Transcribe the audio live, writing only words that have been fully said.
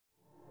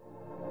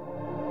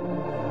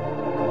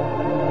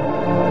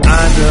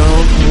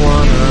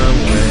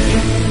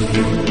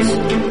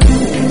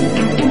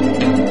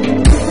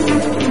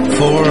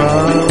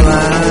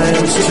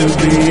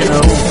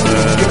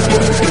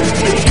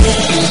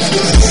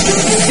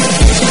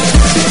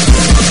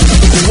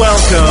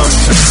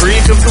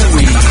Creek of the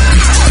Week.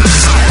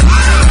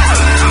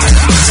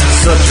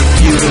 Such a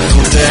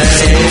beautiful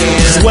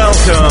day.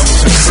 Welcome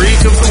to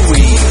Creek of the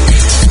Week.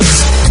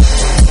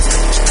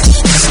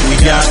 We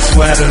got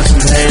sweaters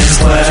and hand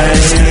play.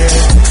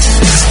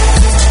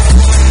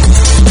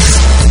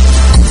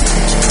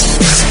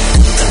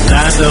 And I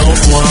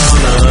don't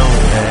wanna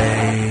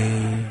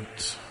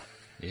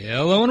wait.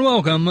 Hello and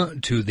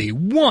welcome to the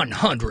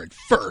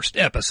 101st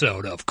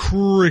episode of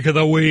Creek of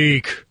the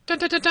Week. Dun,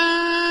 dun, dun,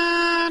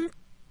 dun.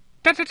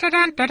 That's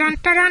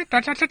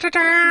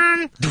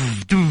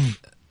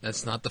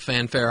not the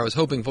fanfare I was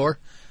hoping for.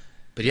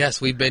 But yes,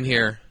 we've been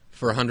here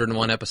for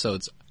 101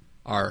 episodes.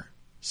 Our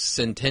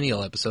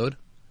centennial episode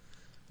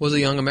was a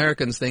Young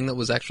Americans thing that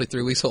was actually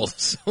 3 weeks old,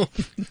 so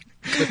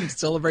couldn't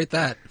celebrate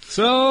that.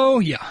 So,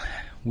 yeah,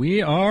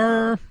 we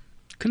are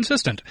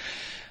consistent.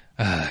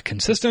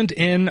 Consistent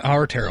in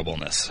our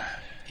terribleness.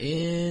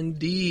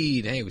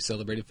 Indeed. Hey, we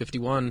celebrated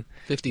 50 on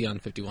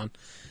 51.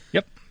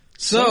 Yep.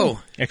 So,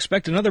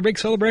 expect another big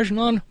celebration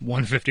on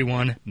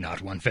 151,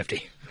 not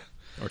 150.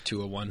 Or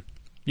 201.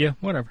 Yeah,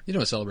 whatever. You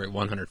don't celebrate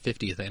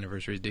 150th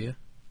anniversaries, do you?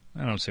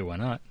 I don't see why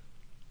not.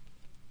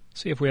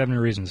 See if we have any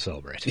reason to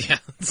celebrate. Yeah,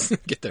 let's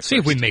get there See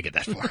first. if we make it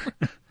that far.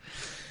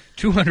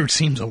 200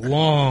 seems a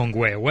long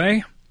way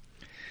away.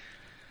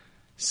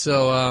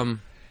 So,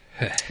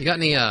 you got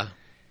any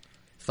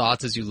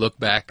thoughts as you look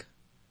back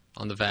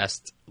on the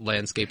vast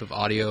landscape of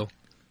audio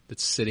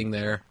that's sitting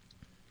there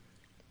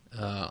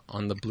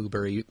on the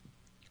Blueberry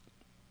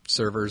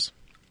servers?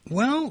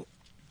 Well,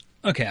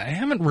 okay, I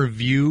haven't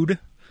reviewed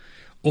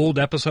old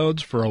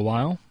episodes for a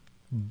while,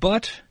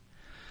 but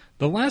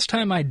the last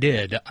time I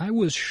did, I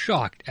was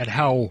shocked at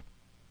how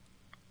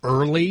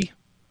early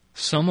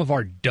some of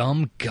our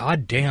dumb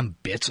goddamn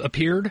bits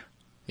appeared.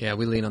 Yeah,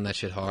 we lean on that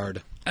shit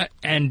hard.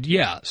 And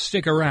yeah,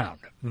 stick around.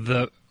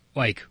 The,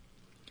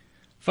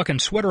 fucking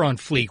Sweater on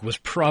Fleek was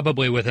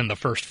probably within the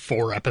first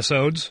 4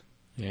 episodes.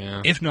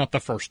 Yeah. If not the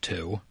first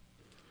 2.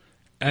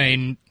 I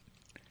mean,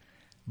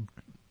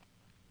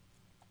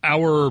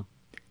 our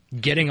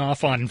getting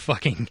off on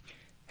fucking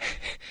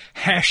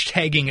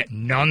hashtagging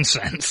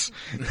nonsense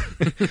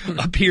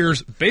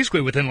appears basically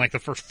within the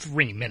first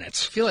 3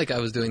 minutes. I feel like I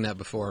was doing that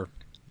before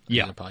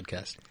Yeah. in the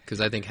podcast, because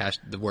I think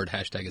the word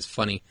hashtag is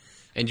funny.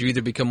 And you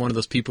either become one of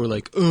those people who are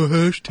like, oh,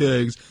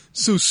 hashtags,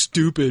 so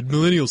stupid,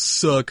 millennials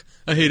suck,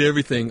 I hate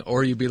everything,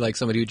 or you be like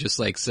somebody who just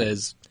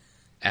adds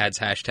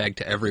hashtag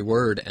to every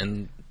word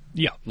and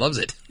Yeah. loves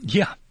it.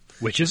 Yeah.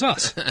 Which is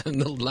us. And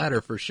the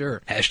latter for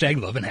sure.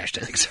 Hashtag loving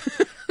hashtags.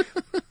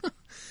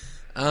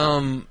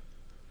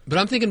 But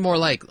I'm thinking more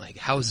like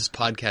how has this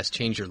podcast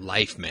changed your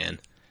life, man?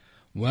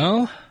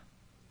 Well,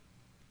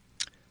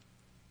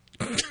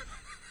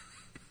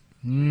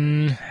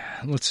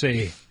 let's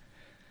see.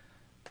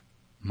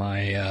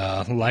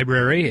 My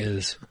library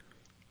is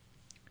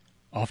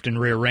often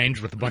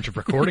rearranged with a bunch of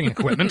recording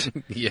equipment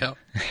Yeah.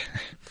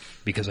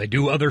 because I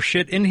do other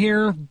shit in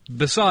here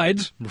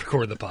besides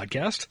record the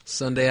podcast.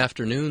 Sunday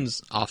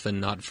afternoons often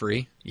not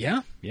free.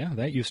 Yeah,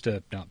 that used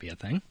to not be a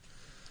thing.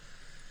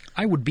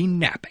 I would be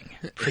napping.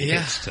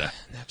 previous to-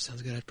 Nap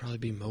sounds good. I'd probably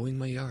be mowing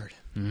my yard.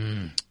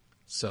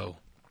 So,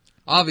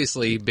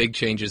 obviously, big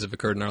changes have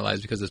occurred in our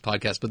lives because of this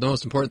podcast, but the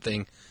most important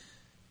thing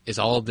is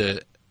all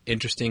the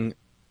interesting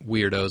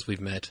weirdos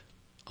we've met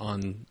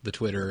on the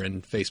Twitter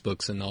and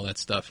Facebooks and all that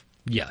stuff.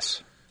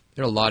 Yes.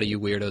 There are a lot of you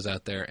weirdos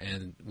out there,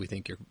 and we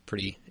think you're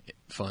pretty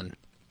fun.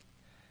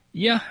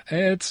 Yeah,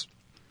 it's...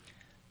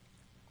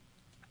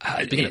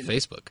 Speaking of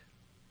Facebook,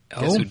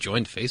 guess who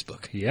joined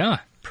Facebook? Yeah,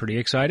 pretty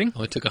exciting.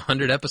 Well, it took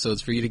 100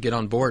 episodes for you to get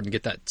on board and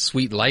get that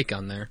sweet like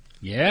on there.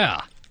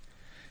 Yeah.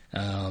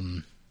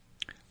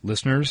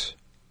 Listeners,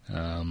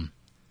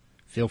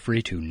 feel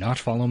free to not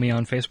follow me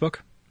on Facebook.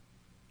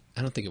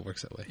 I don't think it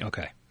works that way.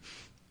 Okay.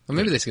 Well,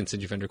 maybe they can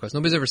send you a friend request.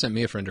 Nobody's ever sent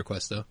me a friend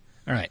request, though.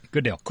 All right,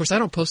 good deal. Of course, I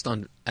don't post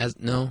on...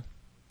 No.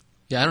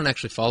 Yeah, I don't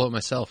actually follow it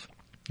myself.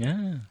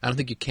 Yeah. I don't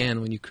think you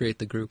can when you create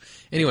the group.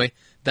 Anyway,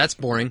 that's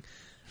boring.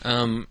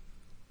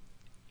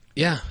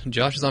 Yeah,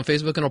 Josh is on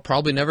Facebook and will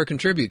probably never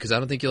contribute because I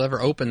don't think you'll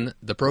ever open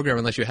the program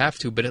unless you have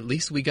to, but at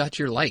least we got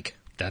your like.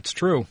 That's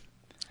true.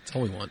 That's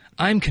all we want.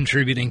 I'm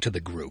contributing to the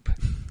group.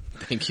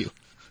 Thank you.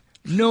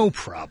 No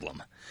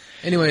problem.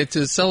 Anyway,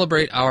 to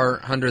celebrate our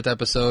 100th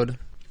episode,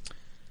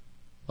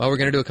 well, we're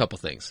going to do a couple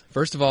things.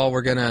 First of all,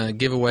 we're going to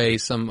give away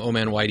some Oh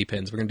Man Whitey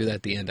pins. We're going to do that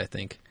at the end, I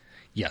think.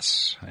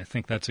 Yes, I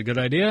think that's a good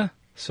idea,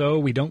 so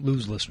we don't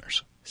lose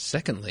listeners.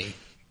 Secondly,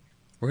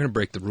 we're going to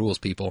break the rules,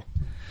 people.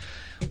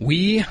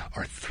 We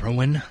are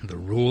throwing the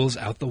rules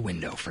out the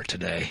window for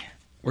today.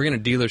 We're going to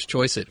dealer's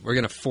choice it. We're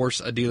going to force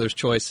a dealer's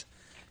choice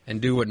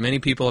and do what many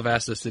people have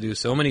asked us to do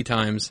so many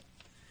times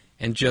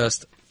and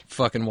just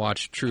fucking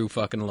watch True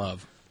Fucking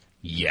Love.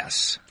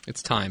 Yes.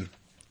 It's time.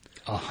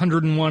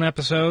 101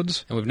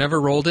 episodes. And we've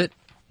never rolled it.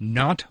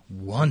 Not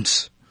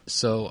once.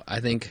 So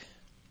I think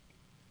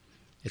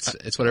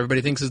it's what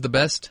everybody thinks is the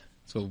best.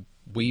 So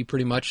we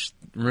pretty much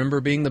remember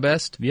being the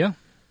best. Yeah.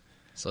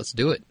 So let's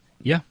do it.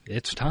 Yeah,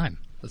 it's time.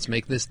 Let's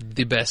make this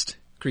the best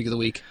Creek of the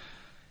Week.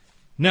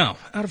 Now,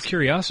 out of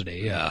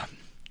curiosity,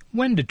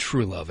 When did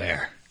True Love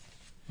air?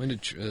 When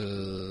did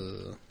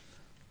the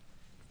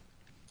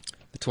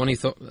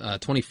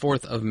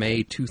 24th of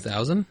May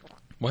 2000?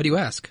 Why do you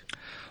ask?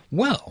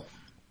 Well,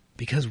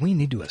 because we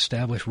need to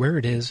establish where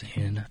it is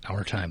in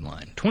our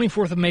timeline.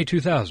 24th of May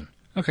 2000.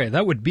 Okay,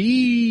 that would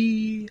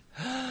be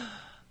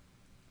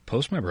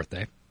post my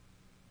birthday,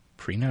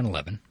 pre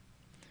 9/11,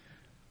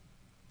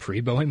 pre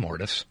Bowie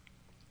Mortis,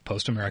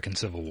 post American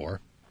Civil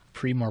War,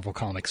 pre Marvel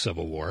Comics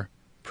Civil War,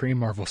 pre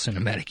Marvel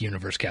Cinematic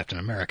Universe Captain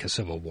America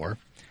Civil War.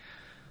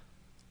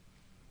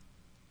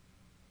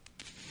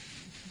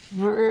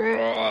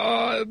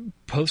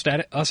 Post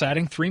us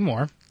adding 3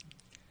 more.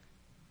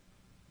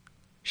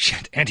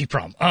 Shit,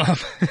 anti-prom.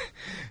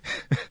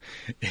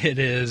 It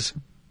is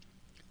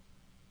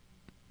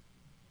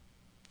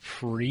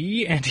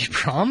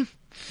pre-anti-prom?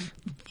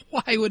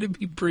 Why would it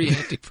be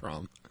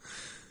pre-anti-prom?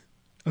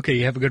 Okay,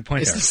 you have a good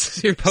point there.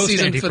 It's your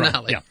season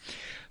finale. Yeah.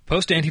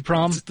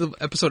 Post-anti-prom. It's the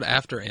episode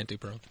after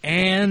anti-prom.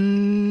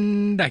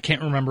 And I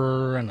can't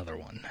remember another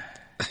one.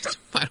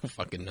 I don't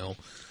fucking know.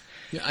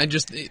 I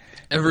just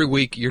every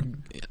week you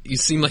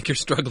seem like you're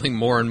struggling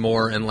more and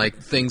more, and like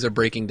things are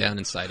breaking down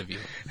inside of you.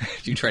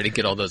 You try to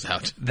get all those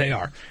out. They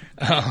are.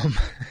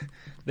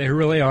 They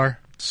really are.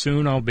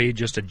 Soon I'll be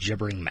just a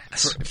gibbering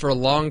mass. For a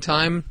long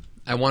time,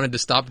 I wanted to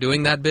stop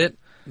doing that bit.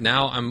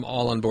 Now I'm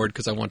all on board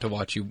because I want to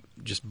watch you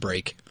just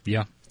break.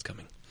 Yeah, it's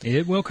coming.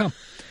 It will come.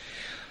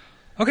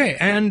 Okay,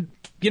 and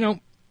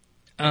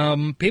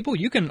people,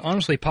 you can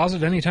honestly pause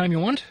it anytime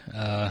you want.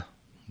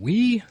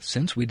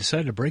 Since we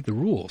decided to break the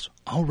rules,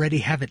 already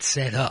have it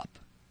set up.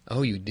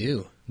 Oh, you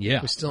do? Yeah.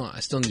 I still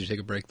need to take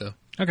a break, though.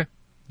 Okay.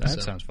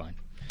 That sounds fine.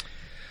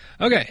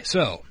 Okay,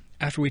 so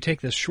after we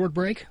take this short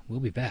break, we'll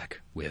be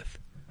back with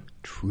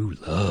True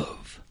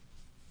Love.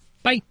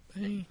 Bye.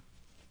 Bye.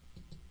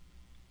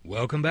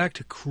 Welcome back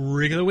to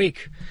Creek of the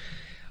Week,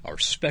 our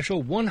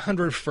special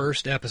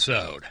 101st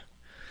episode.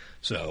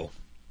 So,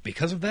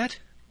 because of that,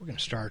 we're going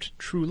to start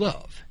True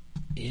Love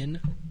in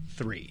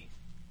 3,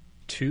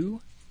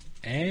 2,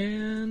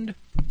 and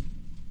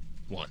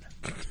 1.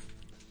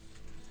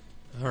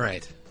 All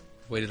right.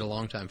 Waited a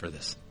long time for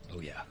this. Oh,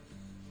 yeah.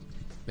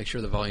 Make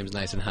sure the volume's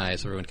nice and high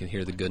so everyone can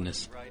hear the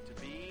goodness. Right.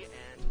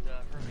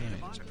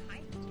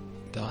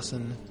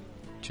 Dawson,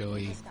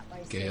 Joey,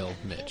 Gail,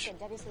 Mitch.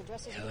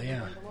 Hell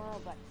yeah.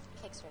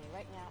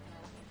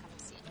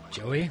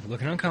 Joey,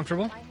 looking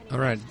uncomfortable? All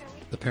right.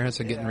 The parents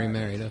are getting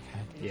remarried. Okay.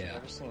 Yeah.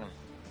 Never seen him.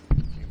 Can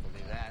you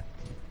believe that?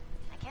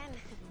 I can.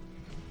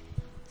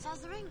 So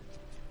how's the ring?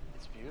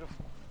 It's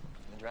beautiful.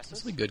 The dresses?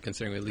 This will be good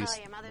considering we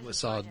at least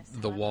saw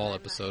the Wall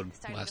episode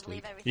last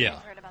week. Yeah.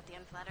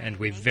 And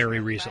we've very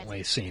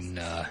recently seen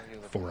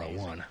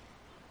 401.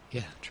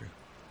 Yeah, true.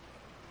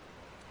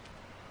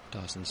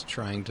 Dawson's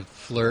trying to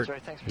flirt. Sorry,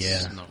 thanks for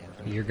Yeah. Not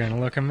working. You're going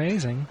to look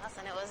amazing.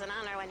 Listen, it was an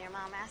honor when your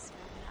mom asked me.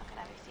 How could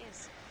I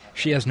refuse?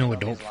 She has no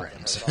adult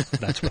friends.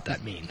 That's what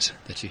that means.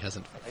 That she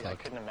hasn't I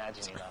fucked. couldn't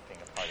imagine you not being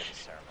a part of the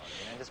ceremony.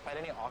 And despite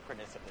any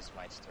awkwardness that this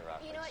might stir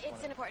up. You know what?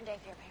 It's an important day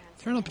for your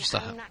parents. Turn up And just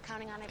a I'm not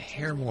counting on it to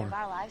hair change any more. of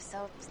our lives,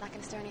 so it's not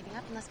going to stir anything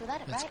up unless we let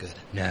it, That's right? good.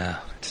 No,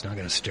 it's not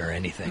going to stir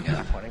anything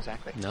up. What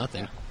exactly?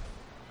 Nothing.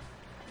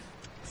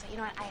 So you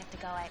know what? I have to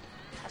go. I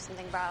have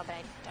something borrowed, but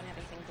I don't have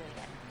anything blue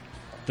yet.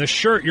 The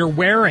shirt you're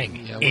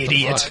wearing, Yeah, what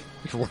idiot.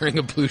 The fuck? You're wearing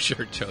a blue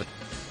shirt, Joey.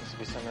 Seems to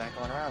be some of that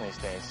going around these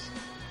days.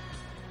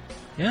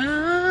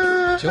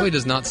 Yeah. Joey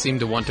does not seem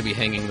to want to be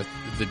hanging with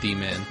the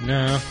D-Man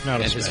No, not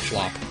and his especially.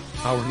 flop.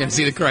 Oh, we're going to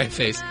see the cry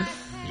face.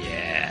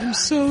 Yeah. I'm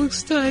so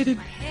excited.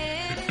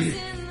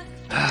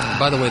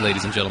 By the way,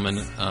 ladies and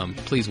gentlemen,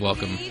 please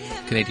welcome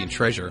Canadian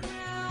treasure.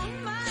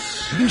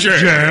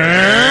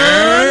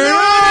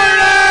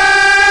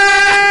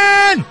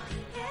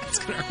 It's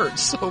going to hurt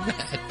so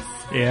bad.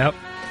 Yep.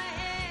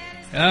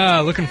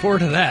 Looking forward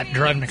to that,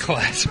 driving to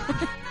class.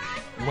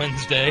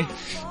 Wednesday.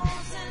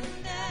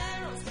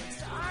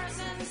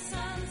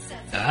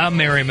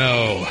 Mary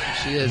Mo.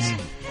 She is.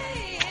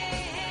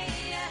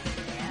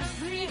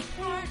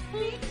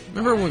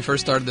 Remember when we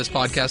first started this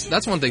podcast?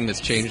 That's one thing that's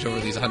changed over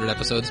these 100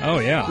 episodes. Oh,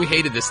 yeah. We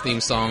hated this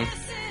theme song.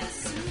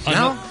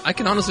 Now, I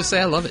can honestly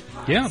say I love it.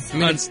 Yeah. I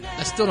mean, it's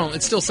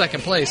still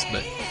second place,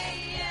 but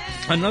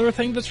Another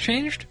thing that's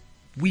changed,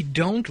 we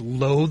don't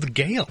loathe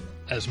Gale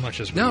as much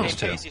as we No. used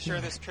to. Hey, you sure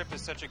this trip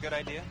is such a good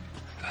idea?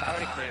 I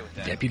already created with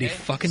that. Deputy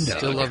fucking Doug.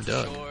 still love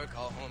Doug.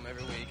 Call home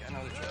every week. I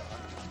know the drill.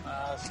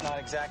 It's not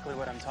exactly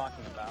what I'm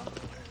talking about.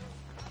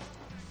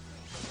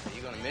 Are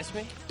you gonna miss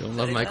me? Don't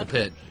love Michael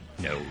Pitt.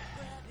 No.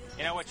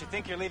 You know what you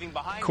think you're leaving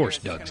behind? Of course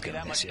here is Doug's gonna be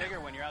gonna that miss much you. bigger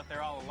when you're out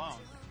there all alone.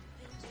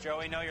 Does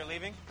Joey know you're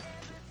leaving?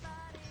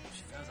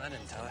 She does. I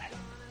didn't tell her.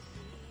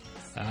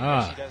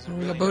 Ah. She doesn't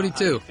we got really Bodie know how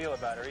you too. feel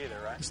about her either,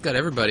 right? He's got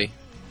everybody.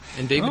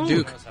 And David Oh.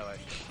 Duke, Knows how I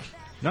feel.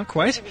 Not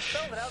quite. Have you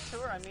spelled it out to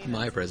her? I mean,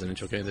 my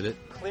presidential candidate.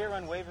 clear,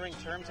 unwavering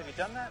terms. Have you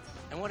done that?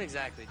 And what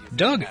exactly do you?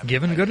 Doug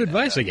giving good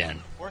advice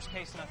again. Worst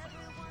case, nothing.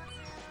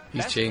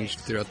 He's Best changed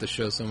case. throughout the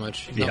show so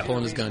much. He's Yeah. not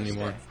pulling his gun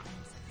anymore.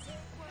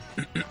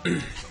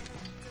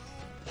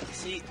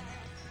 See,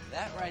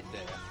 that right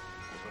there is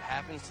what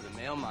happens to the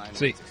male mind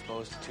See. when it's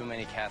exposed to too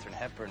many Katharine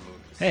Hepburn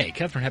movies. Hey,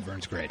 Katharine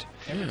Hepburn's great.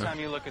 Every time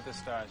you look at the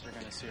stars, you're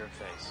going to see her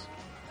face.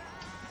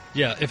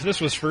 Yeah, if this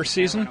was first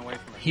season,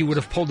 he would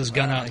have pulled his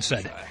gun out and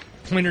said,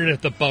 pointed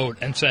at the boat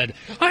and said,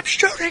 "I'm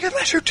shooting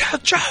unless you tell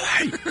Joey."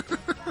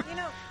 You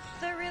know,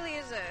 there really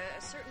is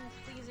a certain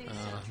pleasing.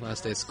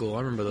 Last day of school. I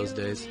remember those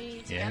days.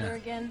 Yeah. Together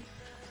again.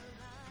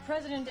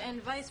 President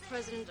and Vice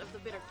President of the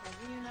Bitter Club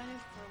reunited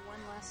for one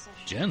last session.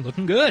 Jen,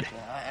 looking good.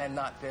 Yeah, and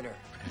not bitter.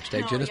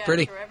 Hashtag Oh, Jen is yeah,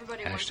 pretty. sure,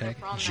 everybody wants Hashtag their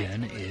prom night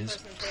Jen to be the is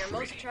person they are most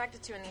pretty.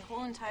 attracted to in the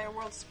whole entire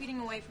world, speeding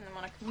away from them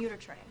on a commuter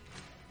train.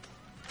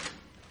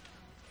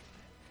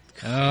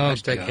 Oh,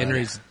 Hashtag God.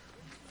 Henry's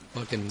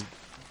fucking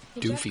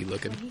Hey, doofy Jack,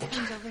 looking. when he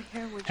comes over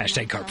here, would you Hashtag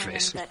mind carp telling him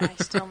face. that I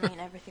still mean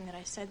everything that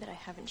I said, that I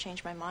haven't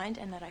changed my mind,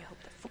 and that I hope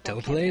that football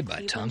Teleplay camp in by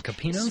Cleveland Tom is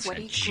Capinos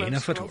sweaty, and Gina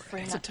gross, Fattore.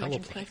 low-frame, It's a not to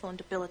mention teleplay. painful and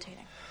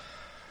debilitating.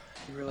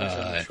 You realize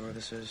how mature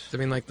this is? I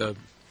mean, like the...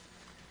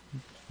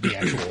 The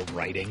actual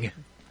writing.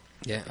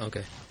 Yeah,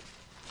 okay.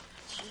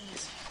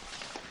 Jeez.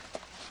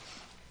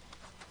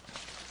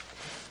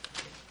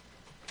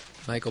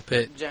 Michael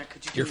Pitt, Jack,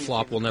 could you your do me a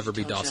flop favor? will Could never you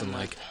be tell Jen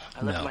Dawson-like. that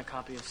I left No. my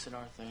copy of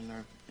Siddhartha in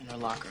her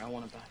locker. I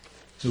want it back.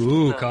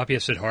 Ooh, No. copy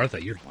of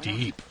Siddhartha. You're Why not?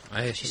 deep.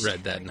 I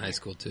read that in high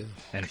school, too.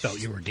 And felt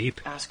you were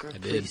deep. Ask her, I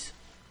did. please.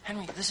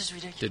 Henry, this is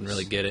ridiculous. Didn't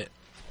really get it.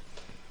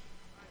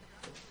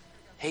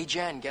 Hey,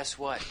 Jen, guess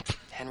what?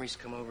 Henry's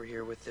come over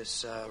here with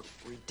this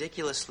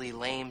ridiculously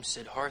lame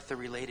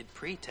Siddhartha-related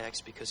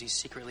pretext because he's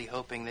secretly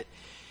hoping that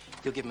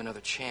you'll give him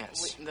another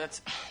chance. Wait,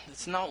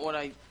 that's not what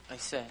I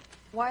said.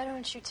 Why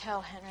don't you tell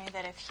Henry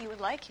that if he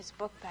would like his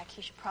book back,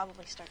 he should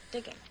probably start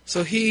digging?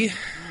 So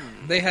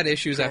they had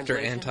issues after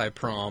Translation?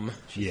 Anti-Prom.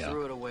 She Yeah.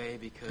 threw it away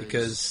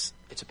because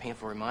it's a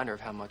painful reminder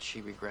of how much she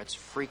regrets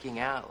freaking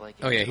out. Like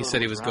Oh, yeah, he a said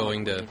he total was drama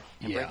going to- queen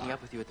and Yeah. breaking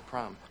up with you at the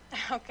prom.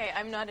 Okay,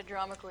 I'm not a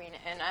drama queen,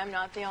 and I'm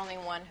not the only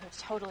one who's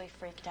totally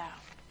freaked out.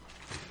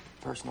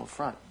 Personal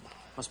affront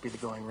must be the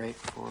going rate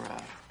for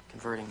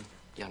converting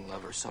young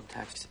lovers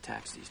subtext to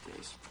text these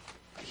days.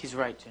 He's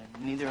right, Jen.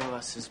 Neither of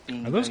us is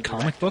being. Are those very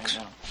comic direct books?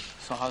 right now.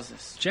 So how's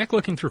this? Jack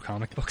looking through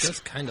comic It books. does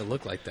kind of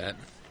look like that.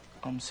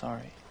 I'm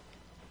sorry.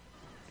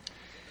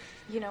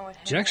 You know what,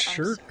 Henry? Jack's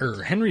shirt,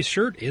 or Henry's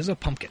shirt, is a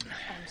pumpkin.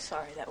 I'm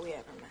sorry that we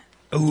ever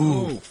met.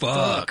 Ooh,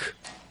 fuck.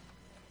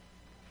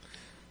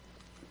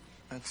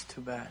 That's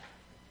too bad.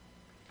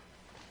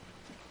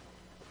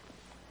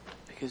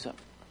 Because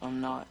I'm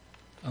not.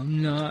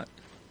 I'm not.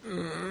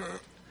 nothing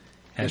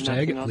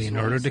Hashtag else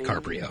Leonardo you wanna say,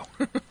 DiCaprio.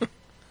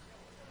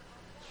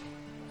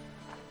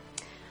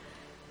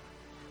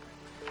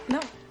 No,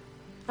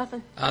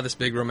 nothing. This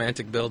big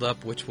romantic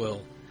build-up, which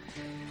will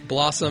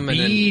blossom and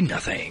Be then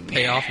nothing.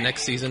 pay off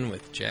next season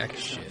with Jack That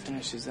shit.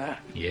 finishes that.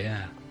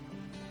 Yeah.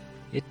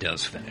 It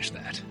does finish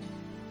that.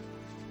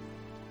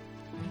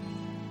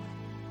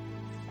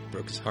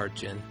 Broke his heart,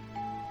 Jen.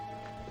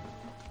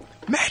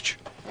 Match!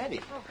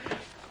 Eddie,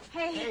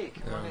 Hey. hey,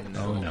 come on in.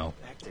 Oh, no.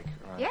 Hectic.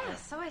 around Yeah, here.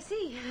 so I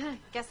see.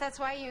 Guess that's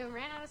why you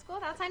ran out of school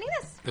without signing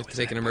this. We have to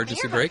take an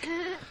emergency break.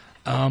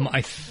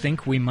 I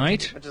think we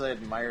might. Much as I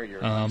admire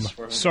your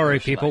Sorry,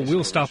 people.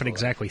 We'll stop at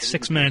exactly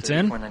 6 minutes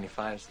in.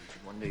 $4.95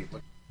 one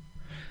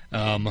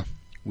day.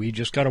 We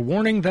just got a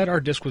warning that our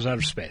disc was out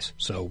of space,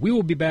 so we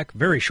will be back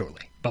very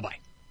shortly. Bye-bye.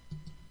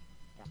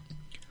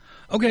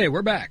 Okay,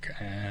 we're back,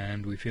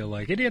 and we feel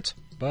like idiots,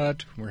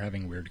 but we're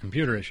having weird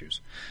computer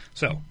issues.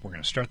 So, we're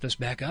going to start this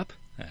back up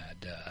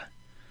at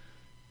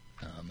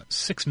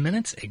 6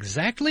 minutes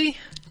exactly?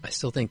 I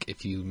still think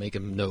if you make a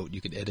note,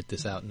 you could edit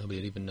this out and nobody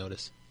would even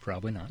notice.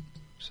 Probably not.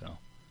 So,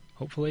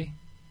 hopefully,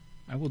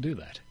 I will do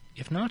that.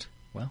 If not,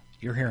 well,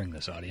 you're hearing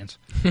this, audience.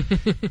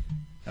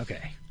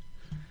 Okay.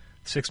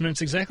 6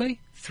 minutes exactly?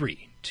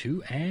 3,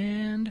 2,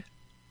 and...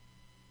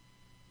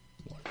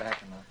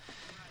 Back in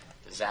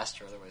the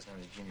disaster otherwise known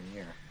as junior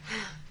year.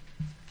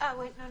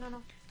 Wait,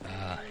 no.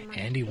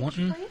 Andy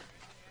Wanton.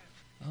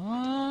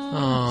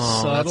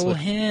 Oh, that's Subtle what-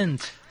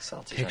 hint.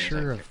 Salty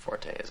Picture Your of-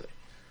 forte, is it?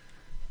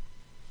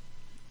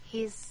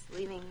 He's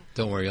leaving.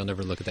 Don't worry, I'll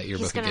never look at that He's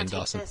yearbook gonna again, take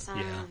Dawson. this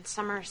Yeah.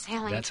 summer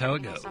sailing. That's how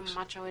it trip, goes. Some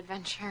macho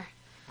adventure.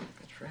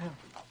 Good for him.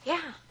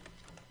 Yeah.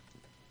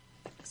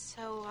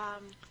 So,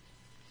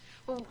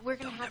 well, we're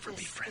gonna have never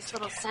be friends this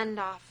little again.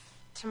 send-off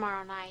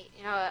tomorrow night.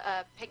 You know,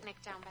 a picnic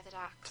down by the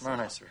docks. Tomorrow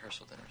night's the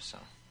rehearsal dinner, so.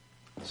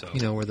 So,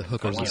 You know where the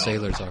hookers and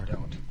sailors are.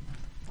 Don't.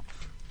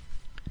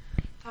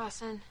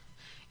 Dawson,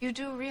 you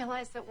do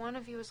realize that one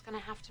of you is gonna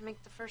have to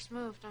make the first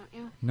move, don't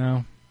you?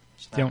 no,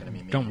 It's not gonna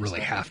be me. don't It's really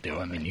not have gonna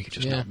to. be I mean, you could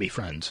just Yeah. not be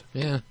friends,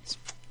 Yeah.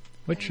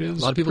 which is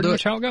A lot of people pretty do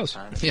much it. how it goes.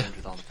 I'm Yeah. friends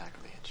with all the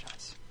faculty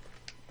headshots.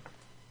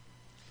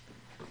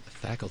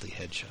 Faculty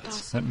headshots.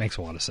 Dawson, That makes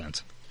a lot of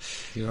sense.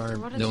 You are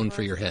What is known yours?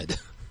 for your head.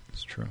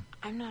 It's true.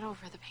 I'm not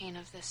over the pain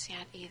of this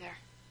yet either.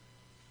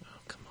 Oh,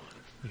 come on.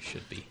 You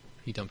should be.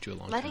 He dumped you a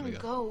long Letting time ago.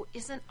 go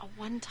isn't a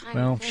one-time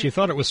Well, thing. she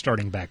thought it was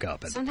starting back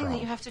up at the Something prom.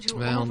 that you have to do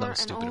Well, over that was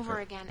and stupid of over her.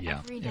 again Yeah.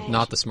 every day.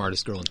 Not the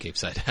smartest girl in Cape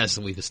Side, as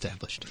we've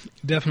established.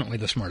 Definitely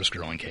the smartest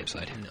girl in Cape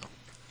Side. No.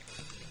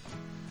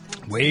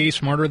 Way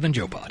smarter than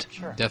Joe Pot.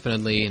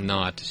 Definitely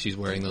not. She's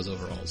wearing those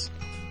overalls.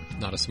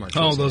 Not a smart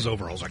Oh, choice. those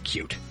overalls are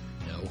cute.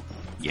 No.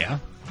 Yeah.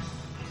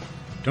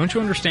 Don't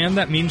you understand?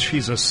 That means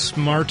she's a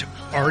smart,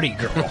 arty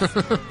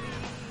girl.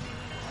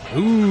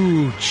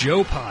 Ooh,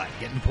 Joe Pot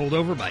getting pulled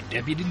over by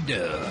Deputy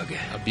Doug.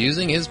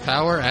 Abusing his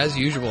power as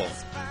usual.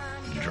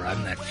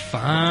 Driving that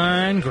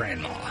fine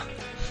grandma.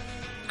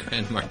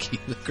 Grand Marquis,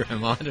 the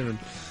grandma.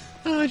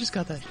 Oh, I just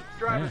got that.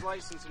 Driver's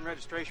license and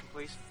registration,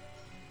 please.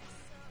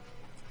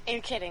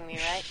 You're kidding me,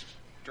 right?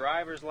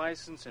 Driver's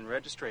license and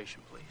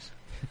registration, please.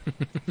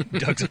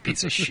 Doug's a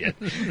piece of shit.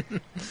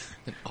 An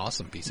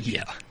awesome piece of shit.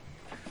 Yeah.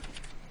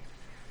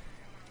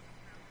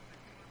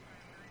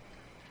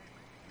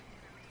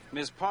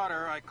 Ms.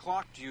 Potter, I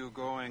clocked you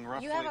going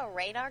roughly... You have a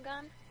radar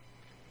gun?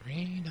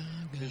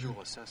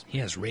 Visual assessment. He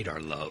has radar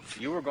love.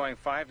 You were going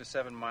 5 to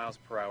 7 miles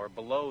per hour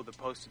below the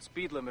posted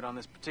speed limit on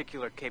this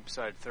particular Cape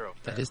Side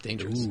thoroughfare. That is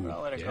dangerous. Ooh. Well,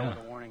 I'll let it go Yeah. with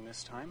a warning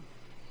this time.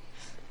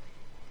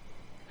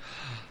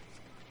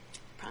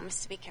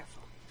 Promise to be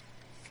careful.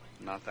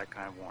 Not that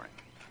kind of warning.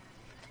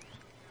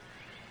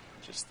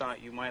 Just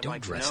thought you might Don't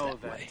like to dress know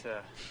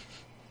that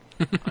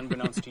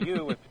unbeknownst to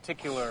you, a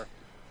particular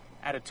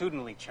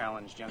attitudinally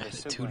challenged younger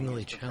sibling Attitudinally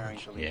is preparing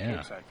to leave Yeah.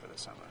 Cape Side for the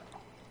summer.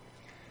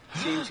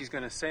 Seems he's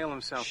going to sail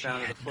himself She down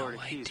to the had Florida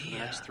no Keys for the idea.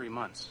 next 3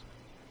 months.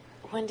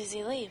 When does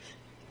he leave?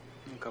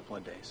 In a couple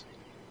of days.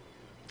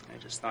 I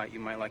just thought you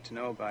might like to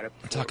know about it.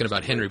 I'm talking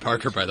about Henry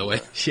Parker, by the way.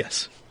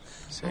 Yes.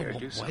 Say or Oh,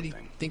 do why something. do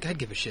you think I'd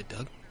give a shit,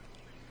 Doug?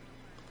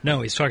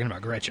 No, he's talking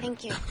about Gretchen.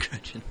 Thank you.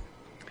 Gretchen.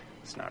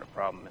 It's not a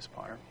problem, Miss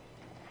Potter.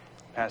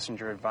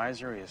 Passenger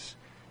advisory is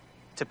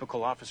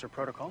typical officer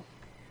protocol.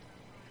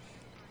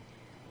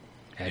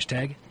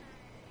 Hashtag,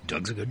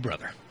 Doug's a good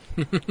brother.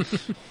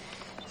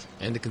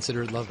 And a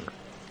considerate lover.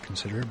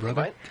 Considerate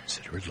brother, Right.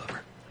 considerate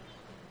lover.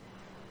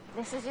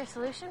 This is your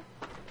solution?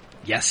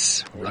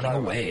 Yes, running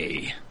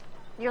away.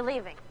 You're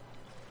leaving.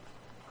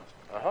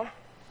 Uh-huh.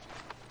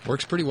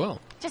 Works pretty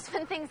well. Just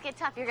when things get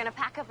tough, you're going to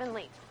pack up and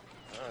leave.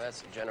 Oh,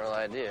 that's the general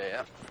idea,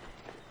 yeah.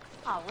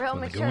 Oh, real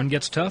When the mature. going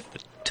gets tough, the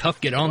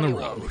tough get on the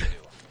road.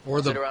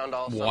 Or the Sit around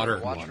all summer water.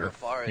 and watch from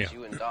afar as Yeah.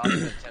 you and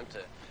Dawson attempt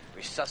to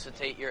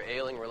resuscitate your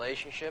ailing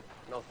relationship?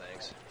 No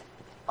thanks.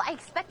 Well, I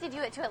expected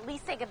you to at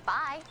least say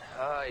goodbye.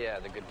 Oh, yeah,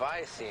 the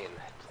goodbye scene.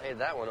 Played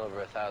that one over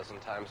 1,000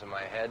 times in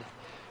my head.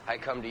 I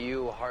come to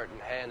you, heart in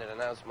hand, and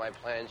announce my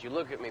plans. You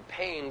look at me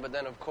pained, but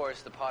then, of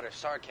course, the Potter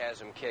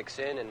sarcasm kicks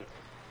in, and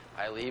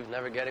I leave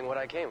never getting what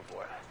I came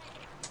for.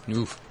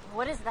 Oof.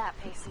 What is that,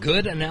 Pacey?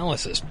 Good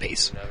analysis,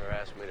 Pace. You never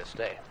asked me to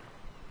stay.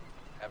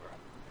 Ever.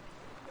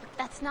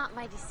 That's not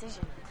my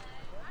decision.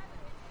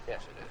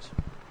 Yes, it is.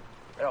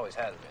 It always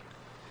has been.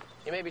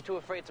 You may be too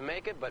afraid to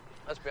make it, but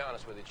let's be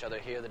honest with each other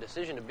here. The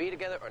decision to be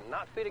together or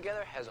not be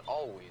together has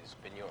always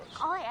been yours.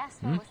 All I asked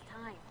for was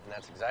time. And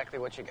that's exactly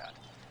what you got.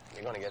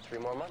 You're going to get 3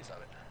 more months of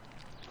it.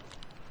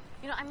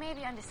 You know, I may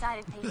be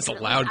undecided, Pacey. It's a but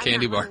at loud least I'm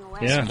candy not bar. running away.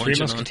 Yeah, Munching Three on.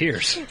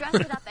 Musketeers. You can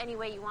dress it up any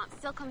way you want.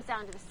 Still comes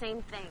down to the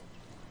same thing.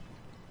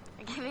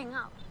 You're giving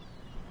up.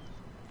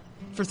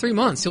 For 3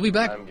 months. He'll be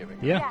back. I'm giving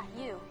Yeah.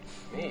 you.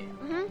 me.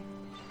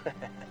 Mm-hmm.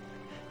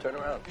 Turn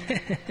around.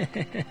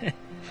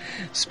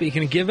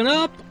 Speaking of giving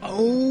up,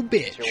 oh,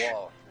 It's bitch. your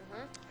wall.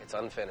 It's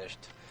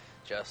unfinished,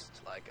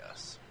 just like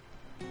us.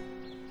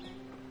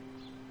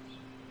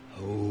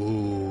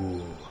 Oh.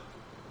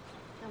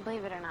 Now,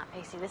 believe it or not,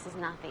 Pacey, this is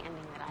not the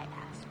ending that I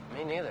asked.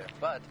 Me neither,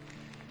 but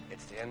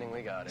it's the ending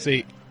we got.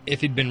 See,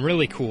 if he'd been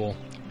really cool,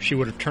 she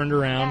would have turned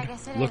around, Yeah, I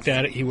guess it looked is.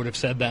 at it, he would have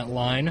said that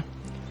line,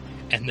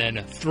 and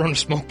then thrown a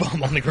smoke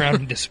bomb on the ground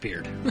and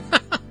disappeared.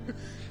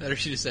 Better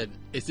she just said,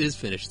 it is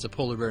finished. It's a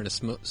polar bear in a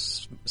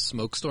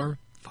smoke storm.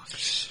 Fuck.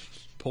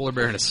 Polar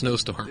bear in a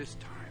snowstorm. This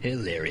time,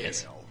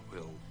 Hilarious. Gail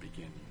will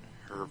begin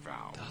her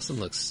vow. Dawson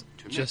looks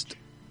just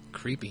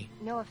creepy.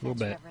 No Little offense,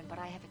 bit. Reverend, but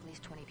I have at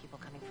least 20 people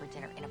coming for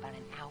dinner in about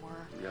an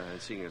hour. Yeah,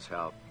 and seeing as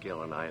how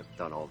Gail and I have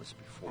done all this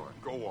before.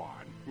 Go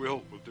on.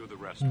 We'll do the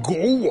rest.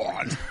 Go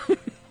on.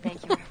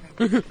 Thank you,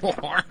 Reverend.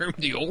 I'm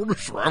the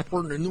oldest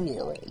reverend in the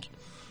world.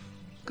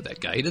 Look at that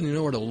guy. He doesn't even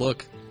know where to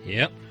look.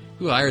 Yep.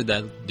 Who hired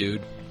that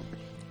dude?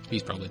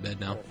 He's probably dead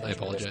now. I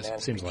apologize.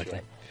 Seems likely.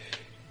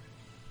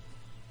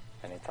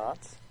 Any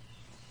thoughts?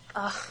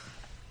 Ugh.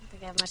 I don't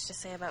think I have much to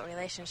say about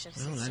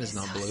relationships. No, these that is days,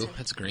 not blue. Dawson.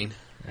 That's green.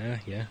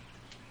 Yeah.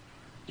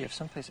 You have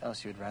someplace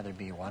else you would rather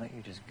be, why don't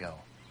you just go?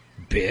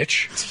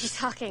 Bitch. What are you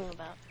talking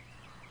about?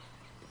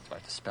 Do I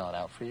have to spell it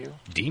out for you?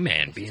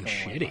 D-man being This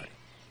is only shitty. one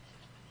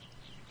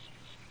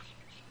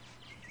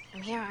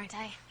I'm here, aren't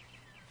I?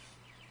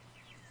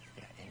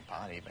 Yeah, in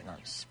body, but not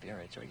in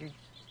spirit. So you've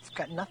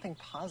got nothing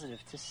positive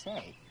to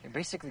say. You're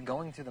basically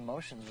going through the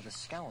motions with a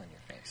scowl on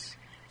your face.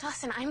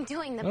 Dawson, I'm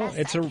doing the Well, best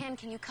it's I a- can.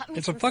 Can you cut me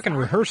It's a some fucking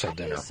slack? rehearsal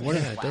dinner. What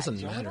Yeah, it doesn't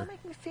Joe, matter. Don't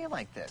make me feel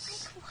like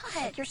this.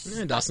 What?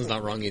 You're Eh, Dawson's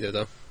not wrong either,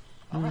 though.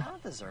 Oh, I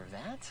don't deserve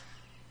that.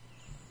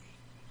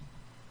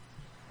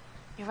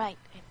 You're right.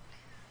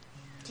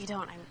 You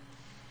don't. I'm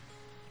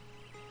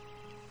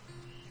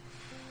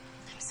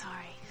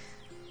sorry.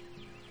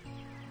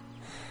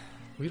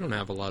 We don't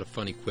have a lot of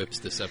funny quips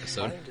this Why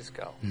episode. don't you just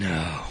go?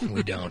 No,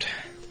 we don't.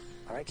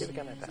 All right, give it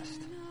my best.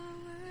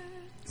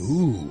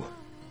 Ooh.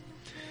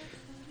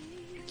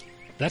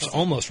 That's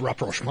almost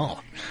rapprochement.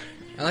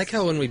 I like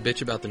how when we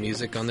bitch about the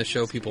music on the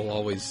show, people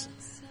always,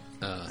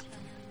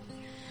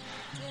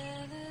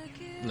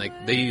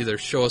 like, they either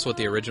show us what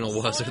the original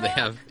was or they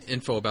have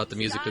info about the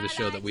music of the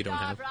show that we don't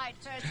have.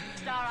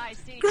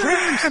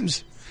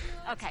 Grams!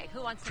 Okay,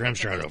 who wants to Grams,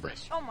 get start this over.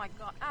 dish? Oh my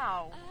god,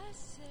 ow.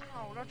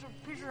 Ow, that's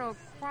a piece of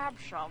crab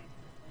shell.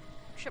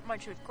 Chipped my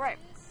tooth. Great.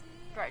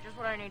 Great, just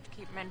what I need to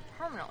keep men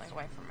permanently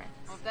away from me.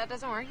 Well, if that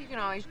doesn't work, you can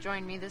always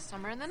join me this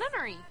summer in the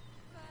nunnery.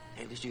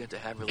 At least you got to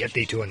have Get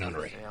thee to a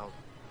nunnery.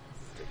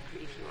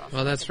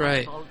 Well, that's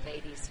right. Old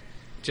ladies.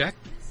 Jack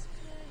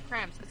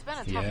Cramps, it's been a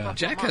tough Yeah. couple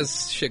Jack months.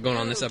 has shit going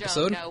on this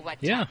episode.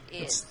 Yeah.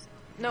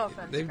 No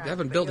offense, They Grams,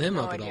 haven't but built you have him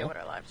no up at idea all. what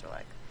our lives are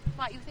like.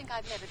 What, you think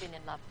I've never been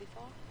in love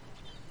before?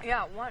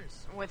 Yeah,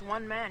 once. With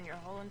one man your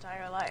whole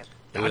entire life.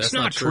 Ooh, That's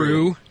not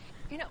true.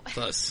 You know,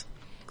 Plus,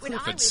 when I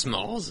Clifford was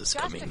Smalls is just a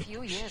coming.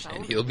 few years And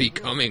older he'll be than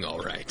you. coming all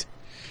right.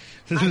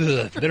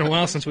 Been a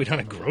while since we've done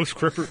a gross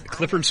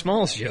Clifford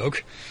Smalls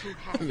joke. who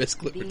had Miss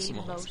Clifford the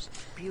Smalls. most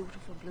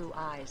beautiful blue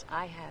eyes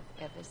I have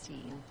ever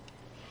seen.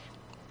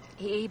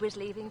 He was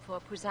leaving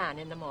for Busan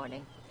in the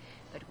morning,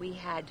 but we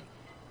had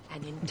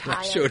an entire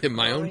I showed him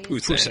my own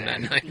glorious Busan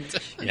that day night. beach.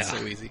 It's Yeah.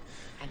 so easy.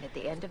 And at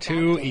the end of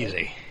Too that day,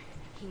 easy.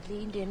 he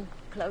leaned in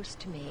close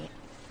to me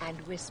and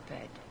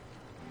whispered,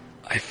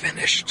 I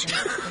finished.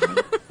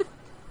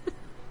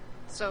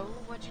 So,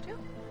 what'd you do?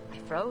 I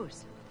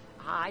froze.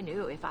 I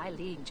knew if I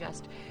leaned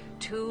just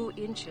 2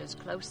 inches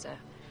closer,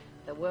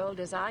 the world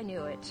as I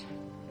knew it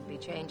would be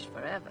changed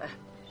forever.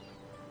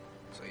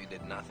 So you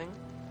did nothing?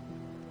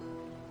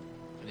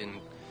 You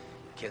didn't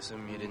kiss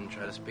him, you didn't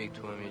try to speak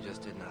to him, you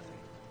just did nothing?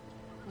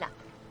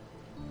 Nothing.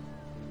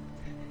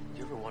 Do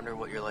you ever wonder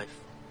what your life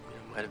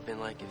might have been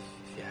like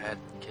if you had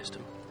kissed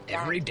him?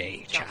 Every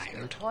day, Just the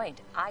child.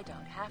 point. I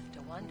don't have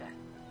to wonder.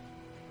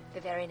 The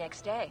very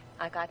next day,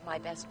 I got my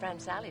best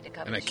friend Sally to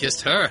come. And I shoot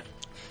kissed me. her.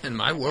 And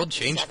my world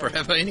changed 7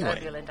 forever anyway.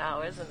 Turbulent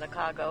hours in the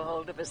cargo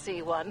hold of a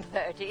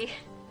C-130.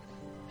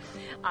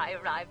 I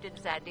arrived in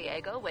San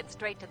Diego, went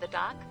straight to the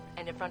dock,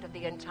 and in front of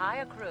the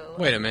entire crew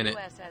Wait a of minute.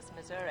 USS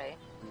Missouri,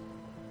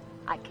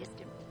 I kissed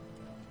him.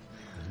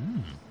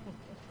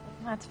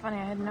 That's funny,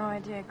 I had no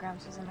idea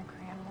Gramps was in a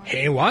Korean war.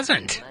 He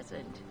wasn't. He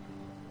wasn't.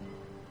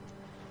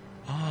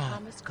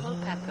 Thomas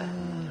Culpepper.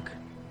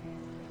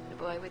 The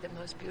boy with the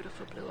most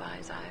beautiful blue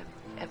eyes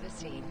I've ever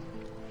seen.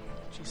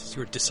 Jesus, you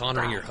were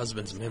dishonoring your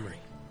husband's memory.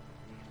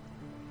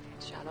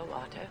 Shallow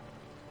water.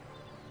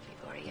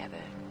 Before he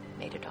ever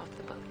made it off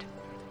the boat.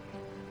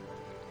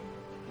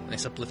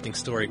 Nice uplifting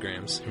story,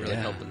 Grams. Really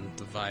Yeah. helping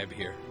the vibe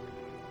here.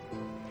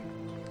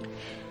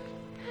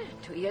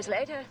 2 years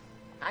later,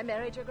 I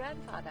married your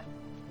grandfather.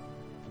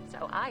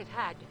 So I've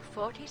had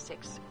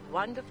 46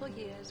 wonderful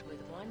years with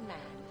one man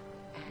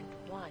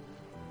and one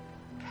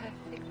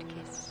perfect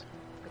kiss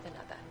with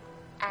another.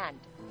 And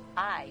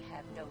I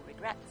have no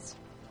regrets.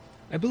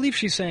 I believe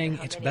she's saying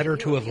it's How many better of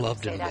to you have would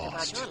loved say and that about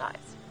lost. your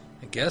lives?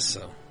 I guess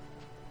so.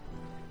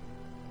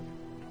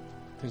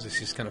 Seems like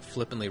she's kind of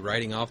flippantly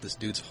writing off this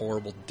dude's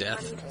horrible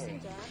death.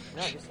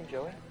 No, you seen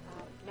Joey?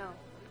 No.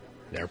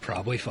 They're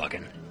probably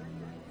fucking.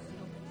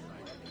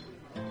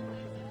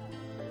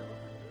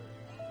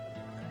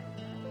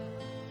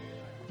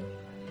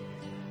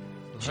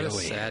 A lot of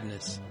Joey.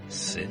 sadness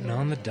Sitting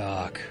on the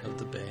dock, of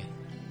the bay.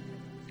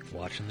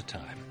 watching the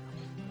time.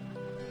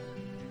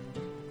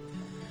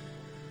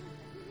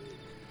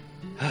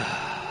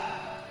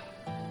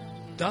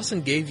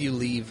 Dawson gave you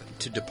leave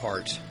to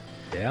depart.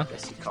 Yeah?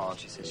 Bessie called.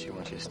 She said she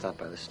wants you to stop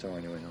by the store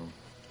on your way home.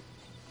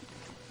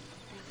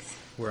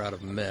 We're out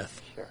of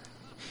meth. Sure.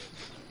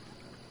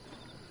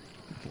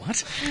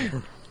 What?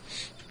 Tell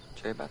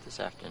you about this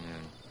afternoon.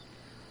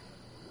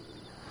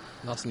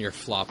 Dawson, your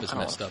flop is I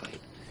don't messed wanna up.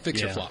 fight. Fix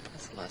your Yeah. flop.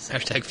 That's the last thing.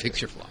 Hashtag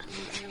fix your flop.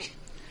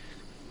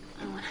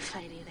 I don't want to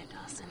fight either,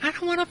 Dawson. I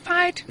don't want to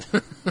fight.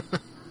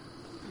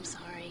 I'm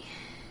sorry.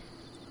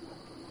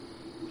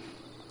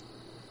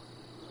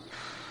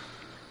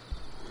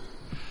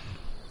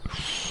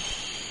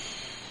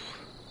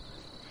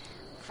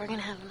 If we're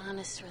gonna have an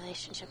honest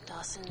relationship,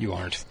 Dawson, You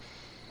aren't.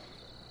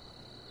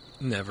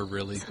 Never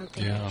really.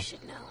 something Yeah. you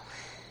should know.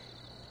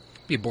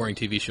 Be a boring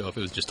TV show if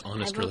it was just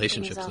honest I broke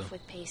relationships, things though. off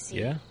with Pacey.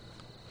 Yeah?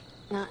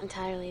 Not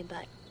entirely,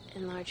 but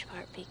in large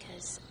part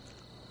because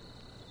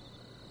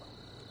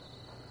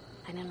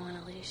I didn't want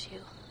to lose you.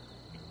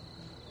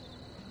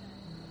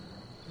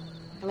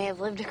 I may have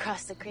lived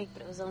across the creek,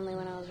 but it was only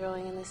when I was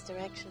rowing in this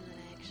direction that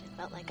I actually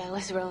felt like I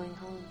was rowing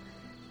home.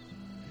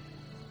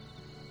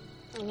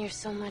 And you're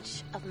so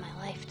much of my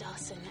life,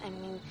 Dawson. I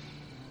mean,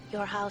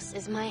 your house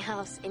is my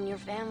house, and your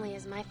family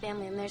is my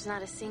family, and there's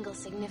not a single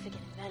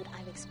significant event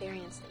I've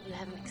experienced that you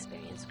haven't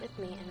experienced with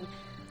me, and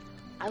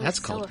I was That's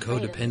so called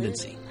afraid of codependency.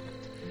 losing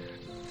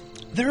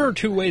that. There are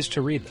two ways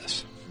to read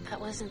this. That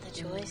wasn't the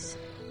choice.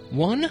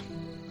 One,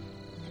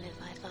 And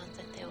if I thought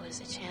that there was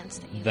a chance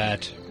that you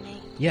that, could forgive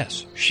me,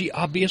 yes, she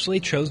obviously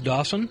chose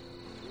Dawson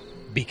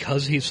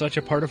because he's such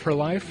a part of her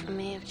life. I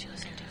may have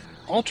chosen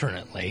differently.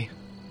 Alternately,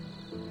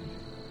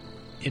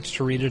 it's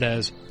to read it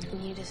as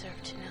And you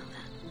deserve to know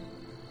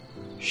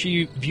that.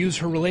 she views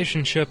her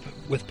relationship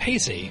with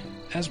Pacey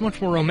as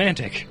much more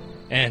romantic,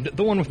 and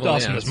the one with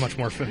Dawson yeah, is much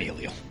more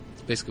familial.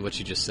 It's basically what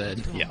you just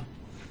said. Yeah.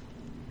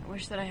 I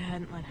wish that I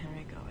hadn't let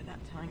Henry go without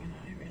telling him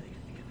how I really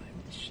feel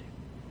about this shit.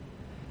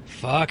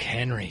 Fuck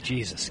Henry,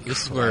 Jesus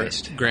This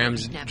Christ. is where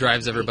Grams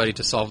drives everybody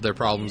to solve their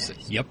problems.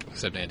 Yep.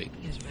 Except Andy.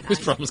 Whose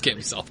problems can't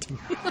be solved.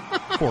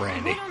 Poor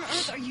Andy. What on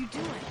earth are you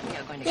doing?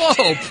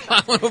 Whoa!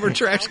 Plowing over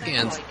trash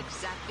cans.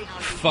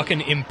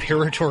 Fucking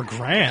Imperator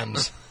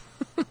Grams.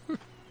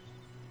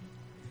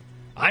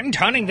 I'm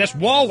turning this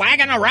wool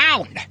wagon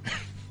around.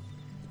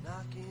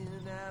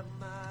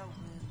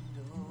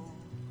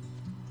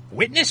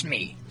 Witness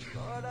me.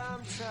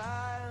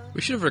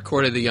 We should have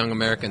recorded the Young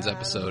Americans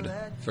episode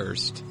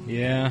first.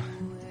 Yeah.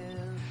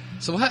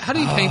 So how do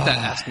you paint that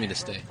Ask Me to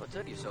Stay? What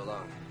took you so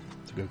long?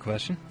 That's a good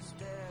question.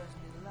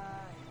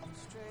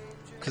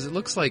 Because it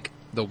looks like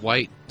the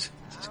white...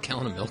 Is a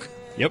gallon of milk?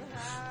 Yep.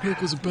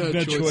 Milk was a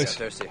bad choice.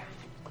 Got thirsty.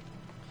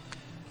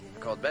 I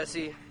called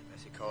Bessie.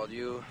 Bessie called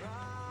you.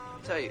 I'll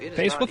tell you, it is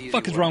Face, not what the easy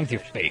fuck is work. wrong with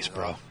your face,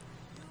 bro?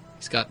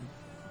 He's got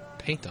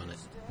paint on it.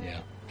 Yeah.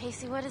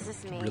 Pacey, what does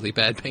this mean? Really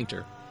bad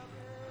painter.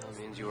 That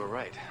means you were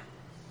right.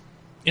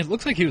 It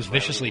looks like he was My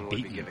viciously leaving would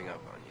be beaten. giving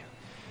up on you,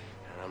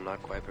 and I'm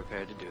not quite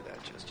prepared to do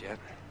that just yet.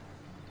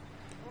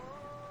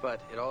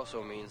 But it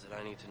also means that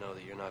I need to know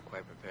that you're not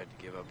quite prepared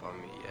to give up on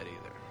me yet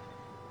either.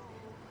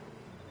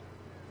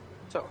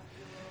 So,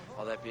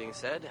 all that being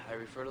said, I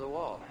refer to the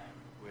wall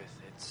with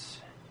its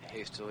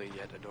hastily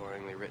yet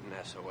adoringly written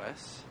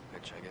SOS,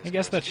 which I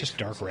guess that's just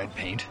dark red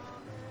paint.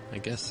 I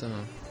guess so.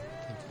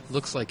 It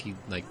looks like he,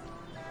 like...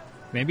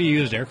 Maybe he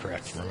used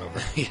aircraft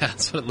remover. Yeah,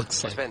 that's what it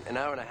looks I like. spent an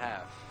hour and a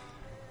half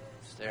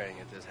staring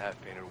at this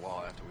half-painted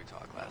wall after we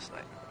talked last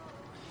night.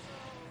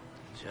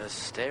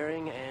 Just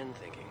staring and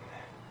thinking.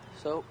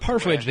 So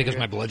Partially it's we're because here.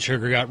 my blood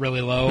sugar got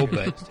really low,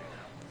 but...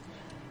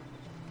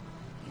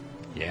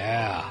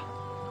 yeah.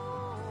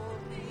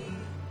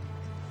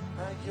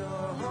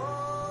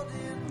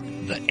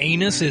 The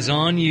anus is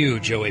on you,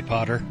 Joey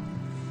Potter.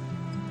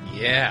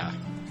 Yeah.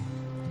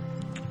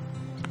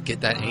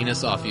 Get that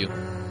anus off you.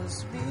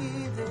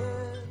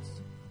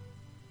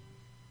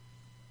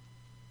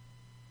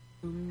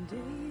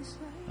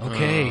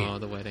 Okay. Oh,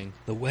 the wedding.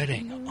 The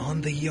wedding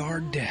on the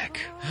yard deck.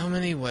 How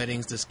many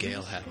weddings does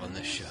Gail have on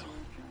this show?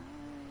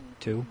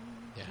 2?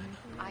 Yeah,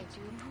 I know. I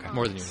do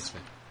More than you promise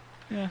expect.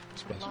 Yeah, I to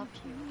suppose. love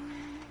you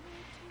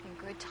in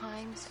good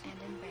times and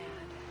in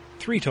bad.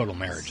 3 total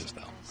marriages,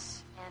 though.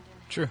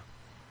 True.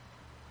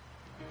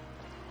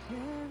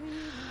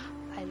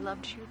 I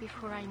loved you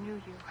before I knew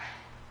you.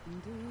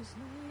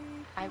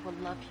 I will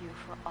love you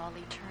for all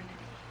eternity.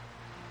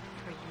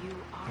 For you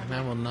are And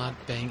I will not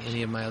bang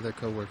any of my other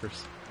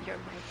coworkers. You're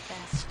my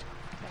best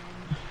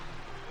friend.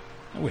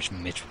 I wish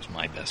Mitch was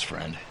my best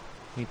friend.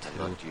 Me too.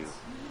 I loved you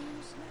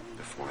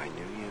before I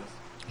knew you.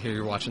 Here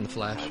you're watching The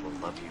Flash. I will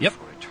love you Yep.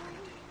 for eternity.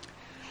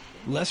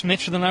 Less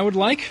Mitch than I would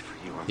like.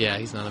 Yeah,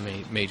 he's not a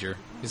major.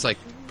 He's like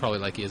probably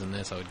like he is in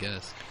this, I would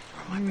guess.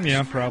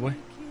 Yeah, probably.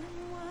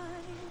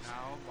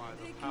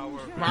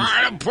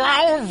 My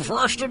power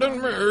vested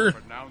in me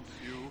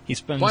He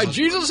spends by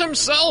Jesus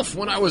himself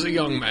when I was a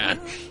young man.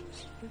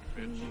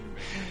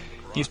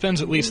 He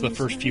spends at least the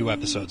first few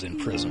episodes in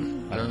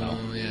prison. I don't know.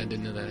 Oh, yeah, I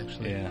didn't know that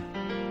actually. Yeah.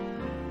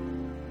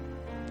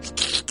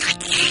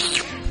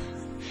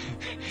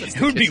 That's It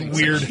the would be kissing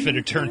weird section. if it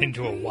had turned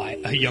into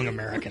a young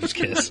American's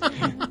kiss. Oh,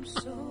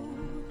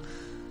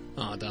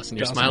 Dawson,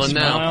 you're Dawson smiling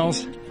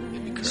smiles.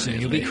 now. Soon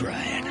you'll be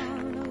crying.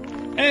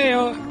 Hey,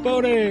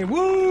 Bodie!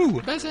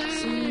 Woo! Bessie!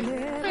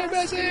 Hey,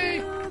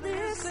 Bessie!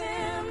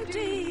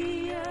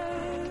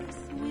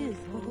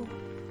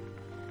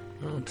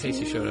 Oh,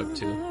 Pacey showed up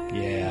too.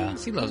 Yeah.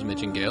 He loves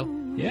Mitch and Gail.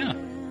 Yeah.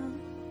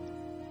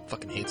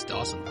 Fucking hates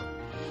Dawson though.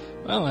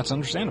 Well, that's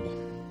understandable.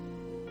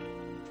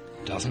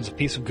 Dawson's a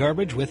piece of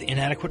garbage with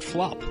inadequate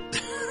flop.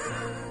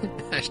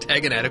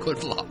 Hashtag inadequate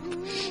flop.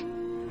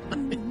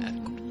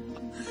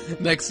 Inadequate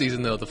flop. Next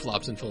season though, the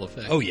flop's in full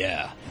effect. Oh,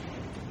 yeah.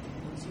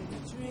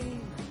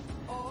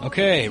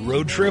 Okay,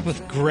 road trip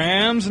with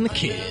Grams and the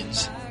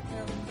kids.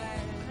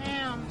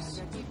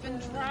 Grams, we've been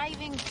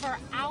driving for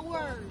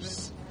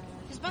hours.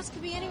 His bus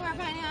could be anywhere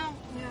by now.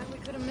 Yeah, we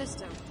could have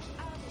missed him.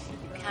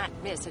 You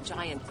can't miss a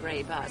giant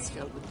gray bus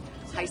filled with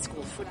high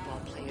school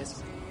football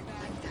players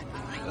like that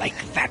one.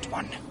 Like that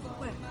one.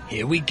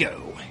 Here we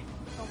go.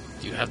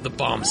 Do you have the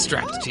bomb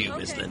strapped to you,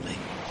 Miss Lindley?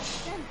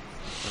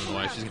 I don't know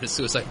why she's going to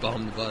suicide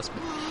bomb the bus,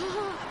 but...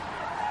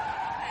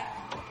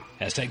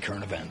 Hashtag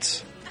current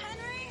events.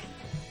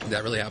 Did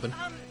that really happen?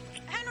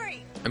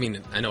 Henry! I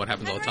mean, I know it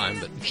happens all the time,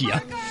 but...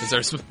 Yeah. Is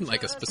there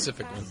like a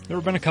specific one? There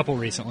have been a couple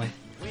recently.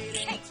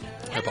 I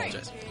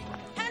apologize.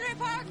 Henry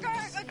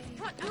Parker!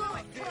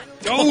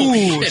 Oh,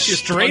 shit,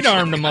 just straight punched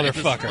armed a the guy.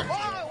 motherfucker.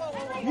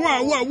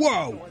 Whoa, whoa,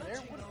 whoa.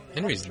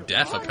 Henry's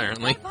deaf,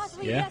 apparently.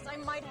 Yeah. I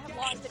might have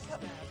lost it.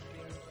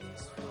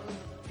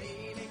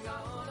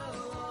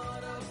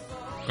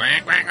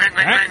 Quack, quack, quack,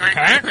 quack, quack,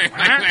 quack, quack,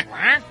 quack,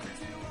 quack.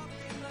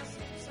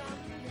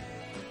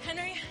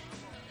 Henry,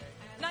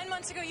 9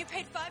 months ago you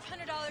paid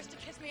 $500 to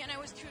kiss me and I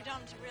was too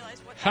dumb to realize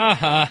what Ha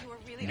ha. you were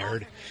really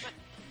Nerd. offering,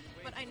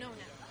 but I know now.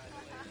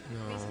 No,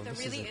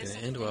 this isn't going to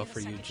end well for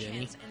you,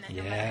 Jenny.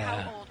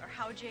 Yeah. How old or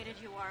how jaded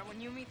you are, when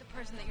you meet the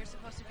person that you're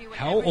supposed to be with.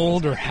 How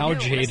old or how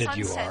jaded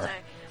you are?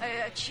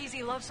 A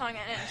cheesy love song.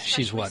 And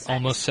She's what,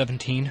 almost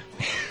 17?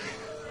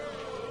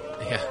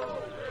 Yeah.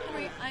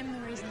 I'm the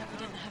reason that we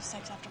didn't have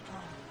sex after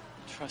prom.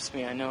 Trust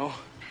me, I know.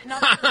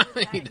 Not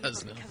He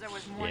does know. Because I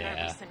was more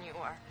nervous than you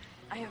are.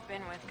 I have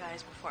been with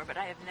guys before, but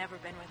I have never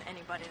been with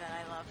anybody that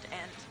I loved.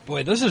 And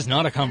Boy, this is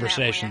not a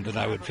conversation that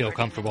I would feel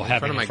comfortable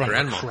having in front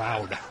of a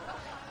crowd.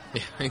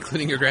 Yeah,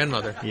 including your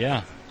grandmother.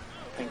 Yeah.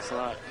 Thanks a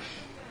lot.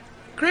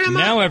 Grandma!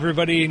 Now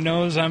everybody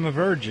knows I'm a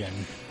virgin.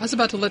 I was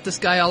about to let this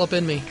guy all up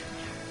in me.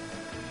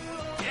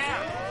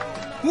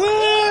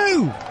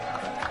 Woo!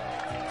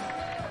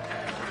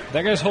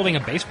 That guy's holding a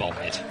baseball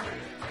mitt.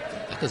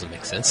 That doesn't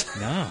make sense.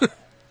 No.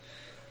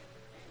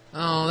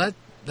 Oh,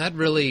 that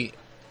really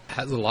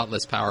has a lot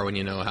less power when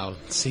you know how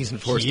season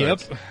 4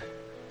 starts. Yep.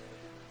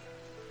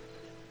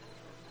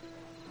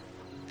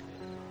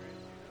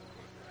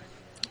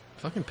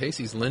 Fucking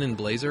Pacey's linen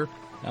blazer.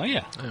 Oh,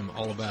 yeah. I am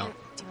all about.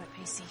 Do it,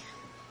 Pacey.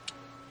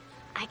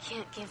 I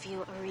can't give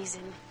you a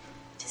reason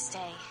to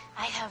stay.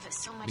 I have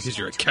so much. Because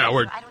you're a to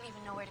coward. I don't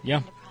even know where to Yeah,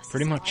 begin to process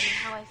pretty it all. much.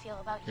 I mean, how I feel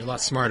about You're a you.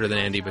 lot smarter than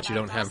Andy, but you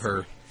don't have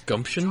her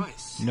gumption.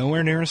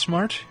 Nowhere near as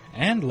smart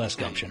and less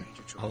gumption.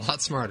 A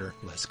lot smarter,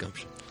 less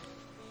gumption.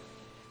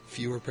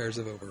 Fewer pairs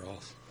of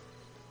overalls.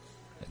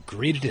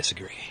 Agree to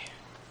disagree.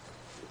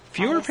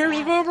 Fewer pairs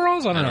of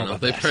overalls? I don't know about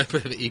They that.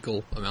 probably have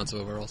equal amounts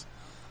of overalls.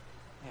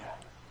 Yeah.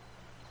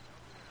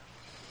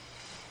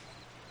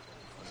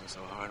 Wasn't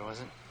so hard,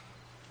 was it?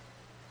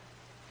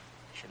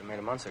 Should have made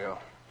it months ago.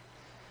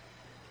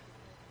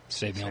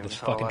 Save me all Saved this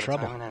us all a fucking lot of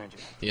trouble. time and energy.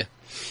 Yeah.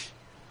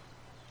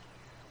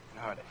 And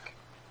heartache.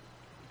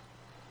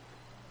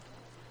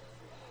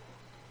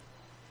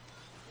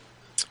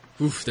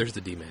 Oof, there's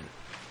the D-man.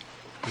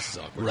 This is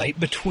awkward. Right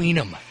between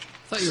them.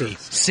 Thought you were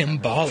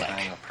symbolic.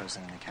 Triangle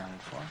prison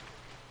accounted for.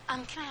 Can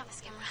I have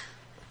this camera?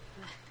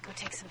 I'm gonna go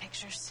take some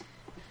pictures.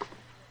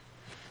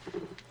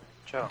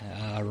 Joe.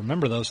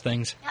 Remember those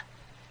things? Yeah.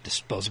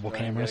 Disposable You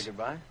wanna get cameras. a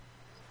goodbye?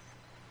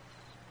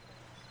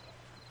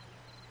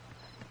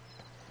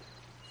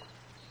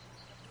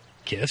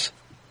 Kiss.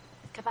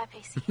 Goodbye,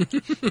 Pacey.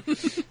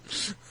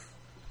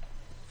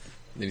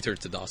 Then he turns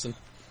to Dawson.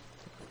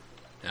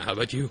 Now, how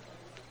about you?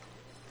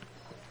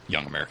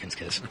 Young Americans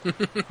kiss.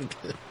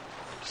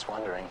 Just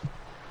wondering,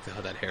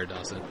 God, that hair,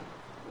 Dawson.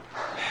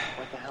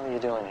 what the hell are you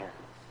doing here?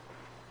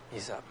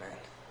 Ease up, man.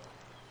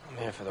 I'm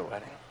here for the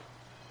wedding.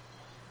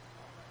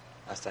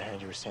 Last I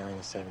heard, you were sailing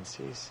the 7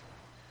 seas.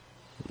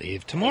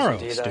 Leave tomorrow,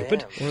 Yes, indeed I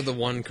stupid. am. Or the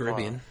one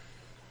Caribbean.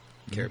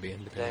 Caribbean,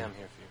 Today depending. I'm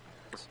here for you,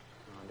 parents.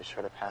 I'll be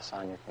sure to pass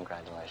on your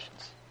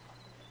congratulations.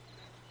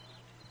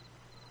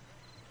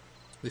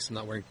 At least I'm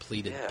not wearing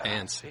pleated Yeah,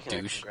 pants, speaking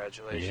of douche.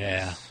 congratulations.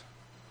 Yeah.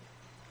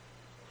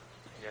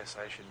 I guess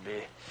I should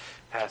be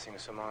passing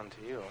some on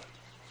to you.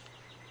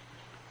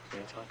 What are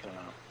you talking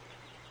about?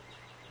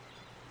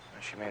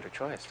 She made her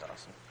choice,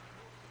 Dawson.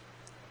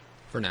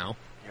 For now.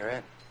 You're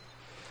in.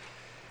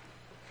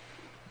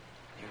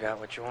 You got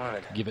what you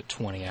wanted. Give it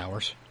 20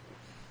 hours.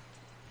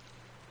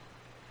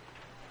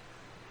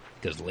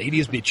 Because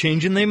ladies be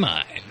changing their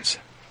minds.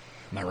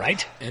 Am I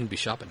right? And be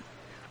shopping.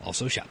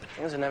 Also shopping.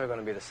 Things are never going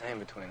to be the same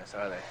between us,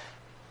 are they?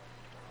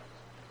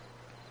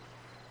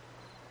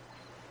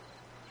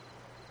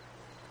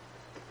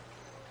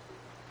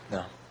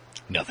 No.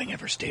 Nothing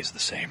ever stays the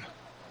same.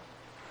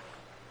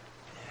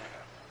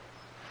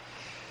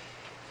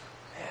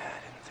 Yeah, I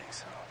didn't think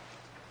so.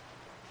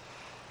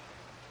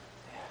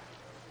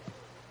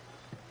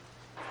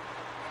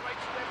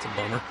 It's a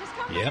bummer.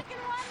 Yep.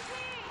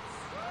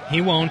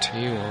 He won't.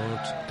 He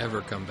won't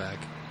ever come back.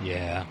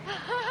 Yeah.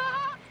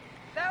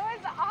 That was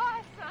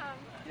awesome.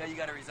 Yeah, you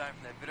gotta resign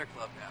from that bitter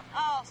club now.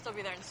 Oh, I'll still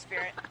be there in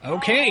spirit.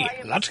 Okay,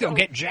 I am let's go so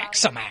get Jack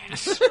some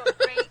ass.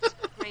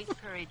 Great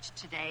courage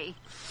today.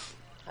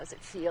 How's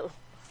it feel?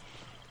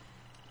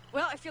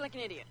 Well, I feel like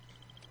an idiot.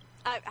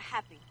 A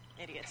happy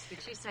idiot.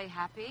 Did she say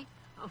happy?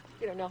 Oh,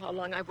 you don't know how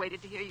long I've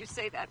waited to hear you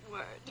say that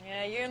word.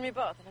 Yeah, you and me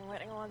both. I've been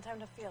waiting a long time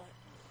to feel it.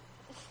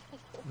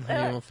 You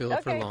won't feel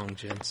it for Okay. long,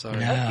 Jen. Sorry.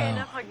 No. Okay,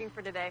 enough hugging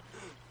for today.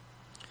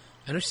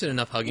 I know she said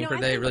enough hugging for I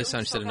today. It think really we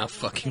sounds she said still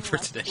enough got fucking nothing for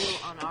left today. to do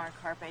on our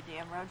Carpe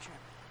Diem road trip.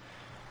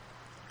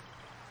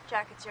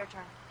 Jack, it's your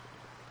turn.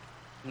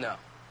 No.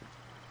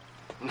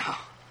 No.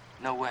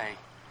 No way.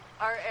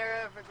 Our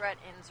era of regret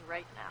ends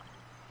right now.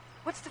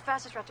 What's the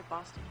fastest route to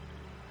Boston?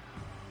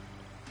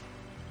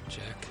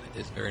 Jack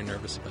is very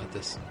nervous about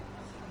this.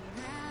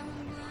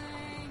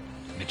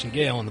 Mitch and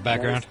Gail in the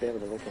background. I'd be able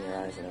to look in your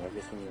eyes and know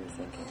everything you were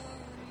thinking.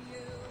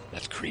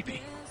 That's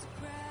creepy.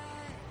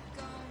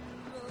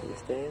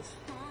 These days,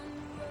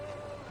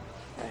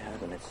 I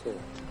haven't a clue.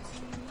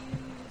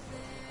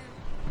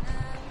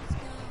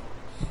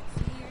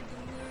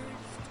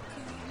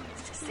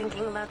 Just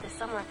thinking about this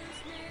summer.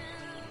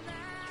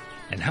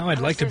 And how I'd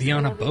like to be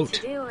on a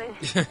boat. I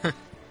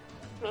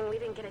mean, we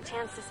didn't get a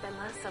chance to spend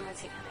last summer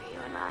together, you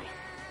and I.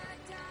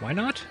 Why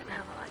not? I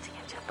have a lot to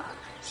catch up on.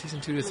 Season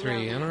 2 to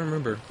 3. I don't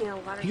remember.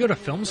 You go to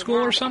film school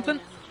or something?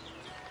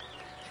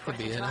 Could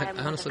be it. Fly I to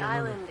honestly Moonlight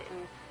don't remember. Island, and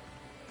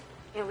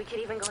you know, we could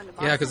even go into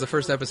Boston. Yeah, because the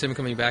first episode, him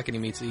coming back and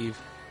he meets Eve.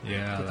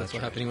 Yeah, But that's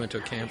what happened. He went to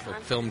a camp, a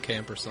film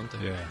camp or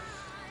something. Yeah.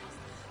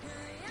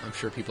 I'm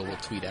sure people will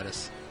tweet at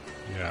us.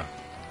 Yeah.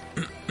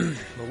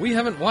 But we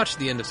haven't watched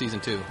the end of season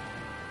 2.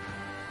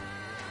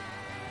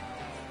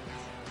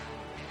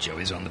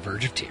 Joey's on the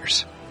verge of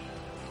tears,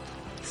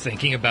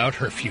 thinking about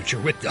her future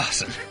with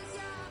Dawson.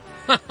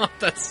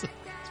 That's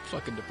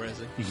fucking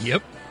depressing.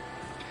 Yep.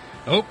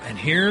 Oh, and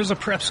here's a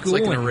prep school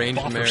like an in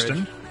arranged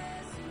Botherston. marriage.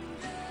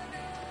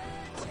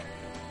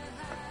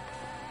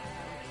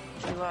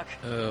 Good luck.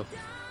 Oh.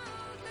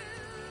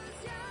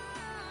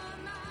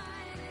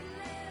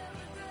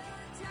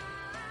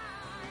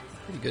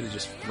 Pretty good at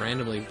just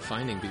randomly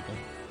finding people.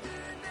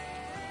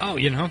 Oh,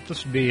 you know,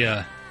 this would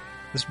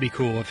be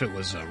cool if it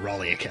was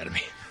Raleigh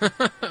Academy.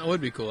 That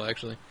would be cool,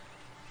 actually.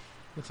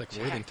 Looks like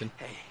Worthington.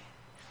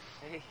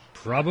 Hey,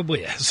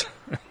 Probably is.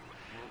 what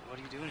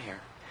are you doing here?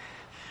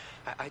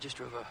 I just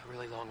drove a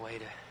really long way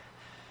to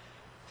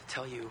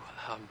tell you,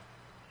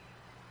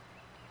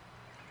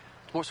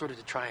 more sort of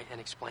to try and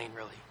explain,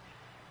 really.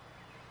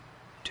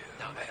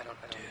 No, I don't.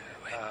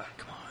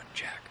 Come on,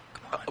 Jack.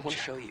 Come on, I want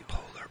to show you.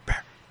 Polar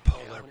bear. Yeah, I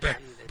Polar wanna bear. show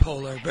you that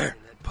Polar it's bear.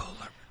 pain, that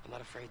Polar. I'm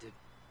not afraid to.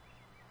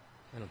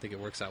 I don't think it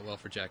works out well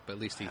for Jack, but at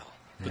least he puts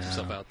No.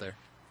 himself out there.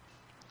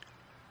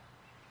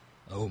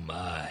 Oh,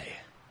 my. Hey,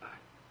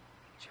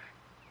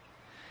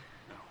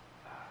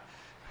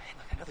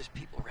 look, I know there's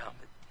people around,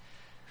 but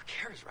who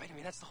cares, right? I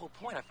mean, that's the whole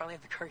point. I finally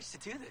have the courage to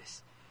do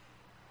this.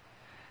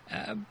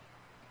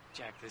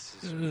 Jack, this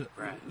is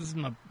Brad. This is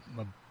my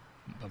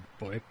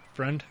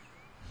boyfriend.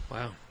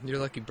 Wow, you're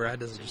lucky Brad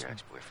doesn't This is just your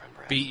ex-boyfriend,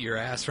 Brad. beat your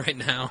ass right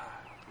now.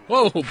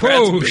 Whoa,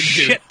 Brad's Whoa, big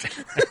shit.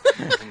 dude.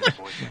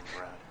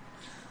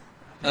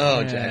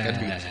 Oh, Jack, I'd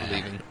be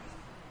leaving.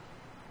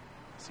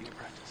 See you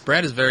practice.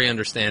 Brad is very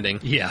understanding.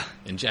 Yeah.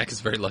 And Jack is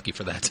very lucky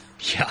for that.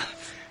 Yeah.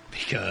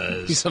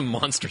 Because... He's a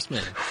monstrous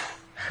man.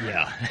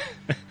 Yeah.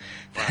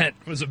 That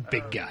was a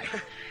big guy.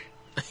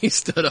 He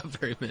stood up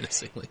very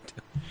menacingly,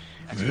 too.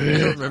 I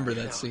don't remember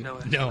that scene.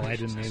 No, I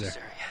didn't either.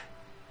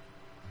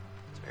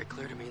 It's very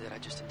clear to me that I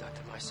just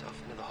inducted myself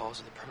into the halls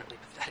of the permanently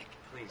pathetic.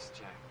 Please,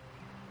 Jack.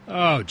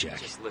 Oh, Jack.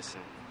 Just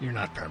listen. You're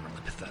not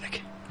permanently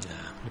pathetic. Yeah,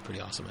 you're pretty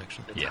awesome,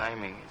 actually. The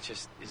timing it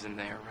just isn't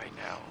there right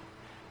now.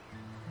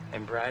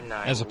 And Brad and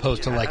I... As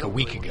opposed to I like a don't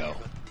week really wanna ago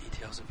hear about the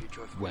details of your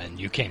joyful when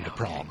you came to now,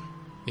 prom.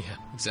 Yeah,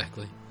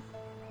 exactly.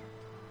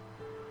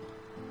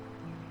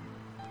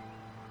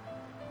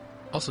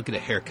 Also get a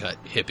haircut,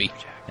 hippie.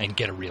 And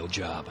get a real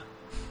job.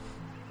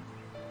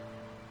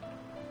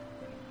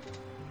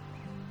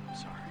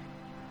 Sorry.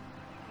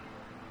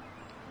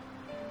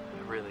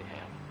 I really am.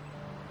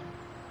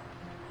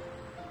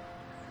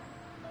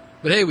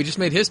 But hey, we just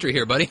made history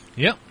here, buddy.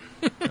 Yep.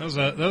 That was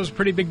a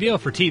pretty big deal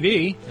for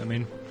TV. I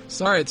mean...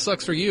 Sorry, it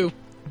sucks for you.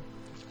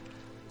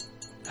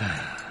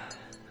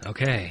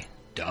 Okay.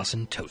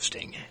 Dawson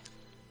toasting.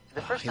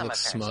 The first He time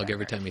looks my parents smug got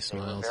every time married, he they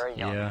were smiles. very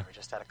young. Yeah. We were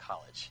just out of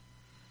college.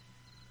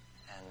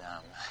 And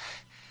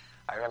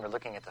I remember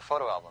looking at the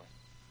photo album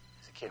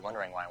as a kid,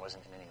 wondering why I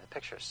wasn't in any of the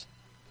pictures.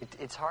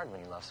 It's hard when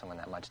you love someone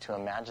that much to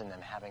imagine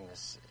them having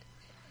this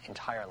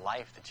entire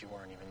life that you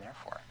weren't even there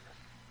for.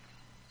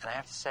 And I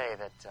have to say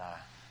that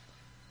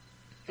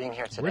being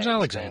here today, Where's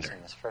Alexander?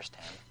 experiencing this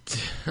firsthand,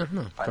 I don't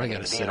know. Probably got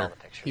a getting to be in all sitter.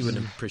 the pictures. He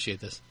wouldn't appreciate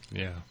this.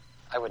 Yeah.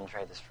 I wouldn't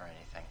trade this for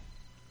anything.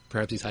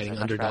 Perhaps he's hiding I'd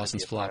under much rather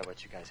Dawson's be a part flock. of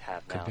what you guys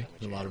have Could now be. than what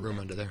There's a you lot of had room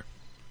then. under there.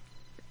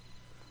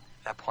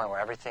 That point where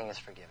everything is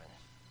forgiven.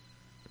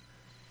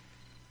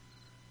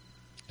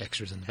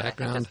 Extras in the And I think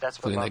background, that's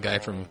what including that love guy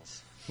really from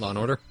means. Law and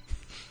Order.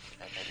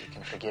 That you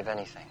can forgive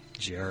anything.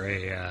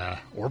 Jerry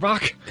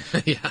Orbach?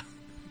 Yeah.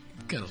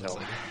 Kind of looks So,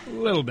 like A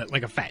little bit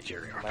like a fat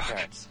Jerry my Orbach.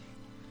 parents.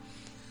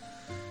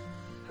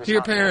 it. To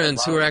your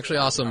parents, who are actually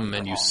awesome,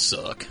 and you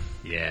suck.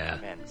 Yeah.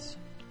 Ends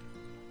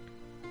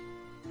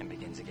and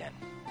begins again.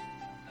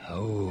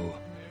 Oh.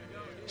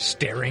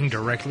 Staring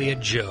directly at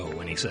Joe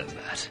when he says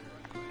that.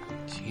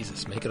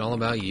 Jesus, make it all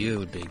about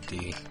you, Big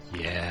D.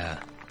 Yeah.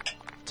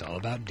 It's all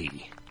about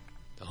D.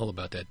 All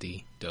about that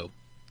D. Dope.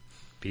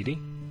 PD?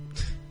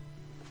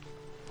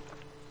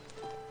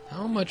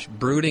 How much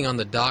brooding on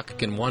the dock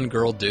can one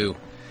girl do?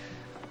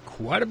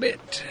 Quite a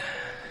bit.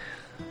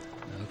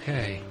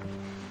 Okay.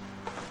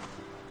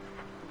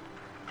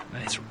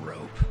 Nice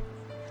rope.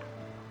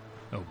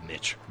 Oh,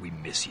 Mitch, we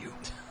miss you.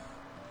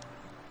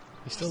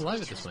 He's still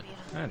alive at this point.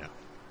 I know.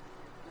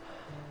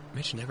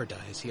 Mitch never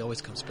dies. He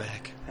always comes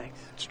back. Thanks.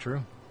 It's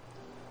true.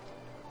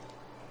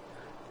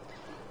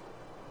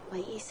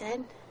 What you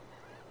said?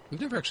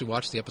 We've never actually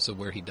watched the episode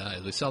where he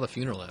dies. We saw the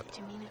funeral app. Did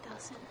you mean it,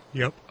 Dawson?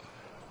 Yep.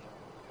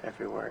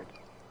 Every word.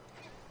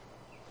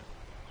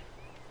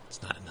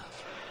 It's not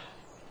enough.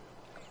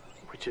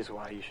 Which is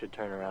why you should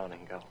turn around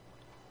and go.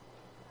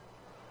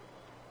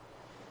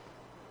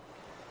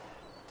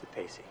 To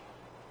Pacey.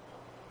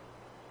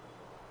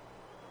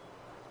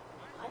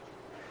 What?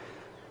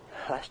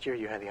 Last year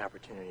you had the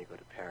opportunity to go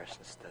to Paris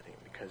and study,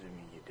 and because of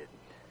me you didn't.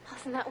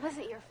 Dawson, that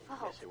wasn't your fault.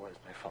 Yes, it was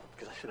my fault,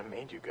 because I should have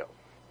made you go.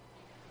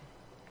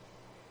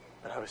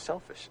 But I was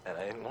selfish, and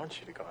I didn't want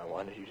you to go. I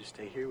wanted you to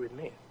stay here with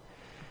me.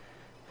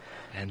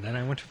 And then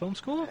I went to film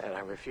school? And I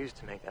refused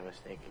to make that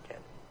mistake again.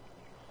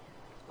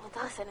 Well,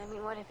 Dawson, I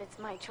mean, what if it's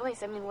my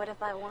choice? I mean, what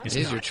if I want It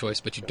is your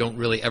choice, but you don't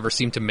really ever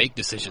seem to make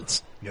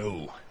decisions.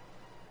 No.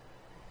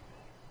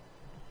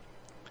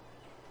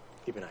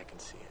 Even I can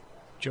see it.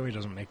 Joey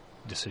doesn't make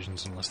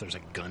decisions unless there's a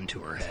gun to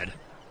her head.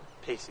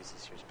 Pacey's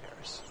this year's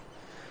Paris.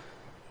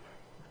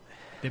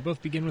 They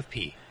both begin with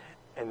P.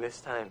 And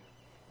this time...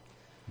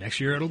 Next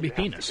year it'll be you have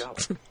penis.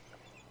 to go.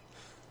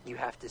 You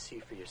have to see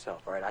for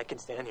yourself, all right? I can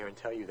stand here and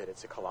tell you that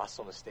it's a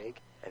colossal mistake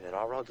and that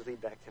all roads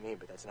lead back to me,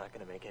 but that's not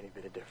going to make any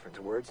bit of difference.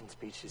 Words and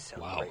speeches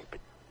sound great, but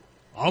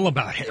all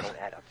about they him. don't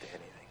add up to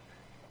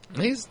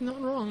anything. He's not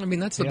wrong. I mean,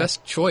 that's the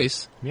best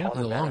choice in All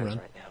the that long matters run.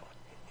 right now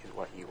is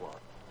what you want.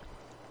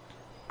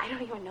 I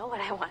don't even know what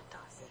I want,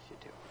 Dawson. Yes, you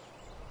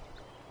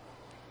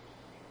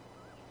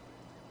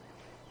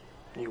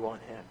do. You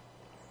want him.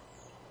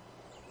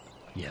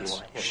 Yes, you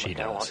want him she like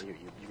I does. want you.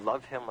 You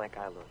love him like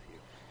I love you.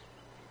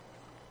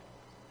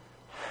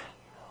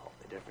 Well,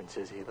 the difference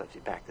is he loves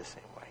you back the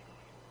same way.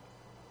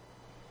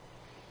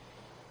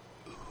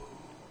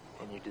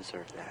 And you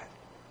deserve that.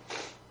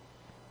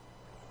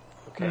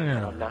 Okay, I don't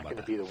and know I'm not about going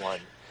to that. be the one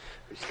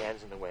who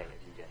stands in the way of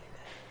you getting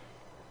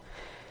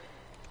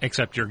that.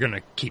 Except you're going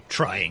to keep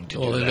trying to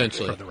do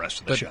eventually. that for the rest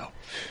of the But show.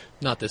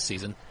 Not this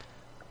season.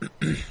 You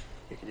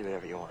can do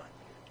whatever you want.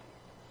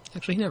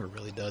 Actually, he never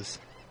really does.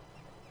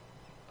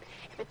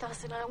 But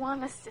Dawson, I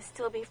want us to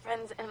still be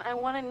friends, and I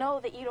want to know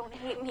that you don't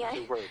hate me.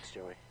 Your words,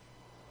 Joey.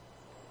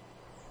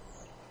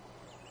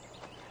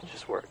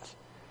 Just words.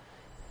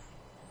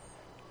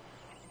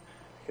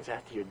 Because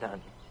after you're done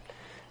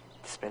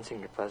dispensing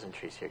your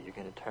pleasantries here, you're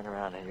going to turn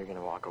around and you're going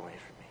to walk away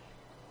from me.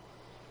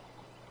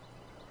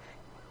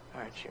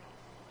 Aren't you?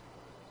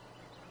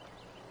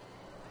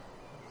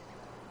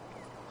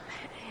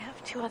 I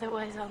have to,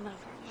 otherwise I'll never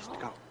know. Just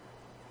go.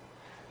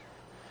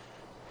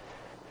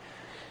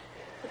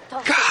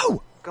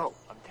 Go! Go!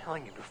 I'm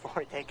telling you before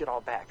I take it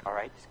all back, all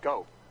right? Just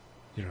go.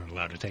 You're not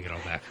allowed to take it all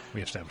back.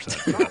 We established that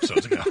a few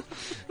episodes ago.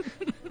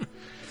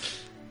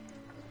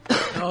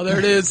 Oh, there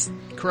it is.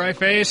 Cry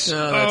face.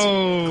 Oh, that's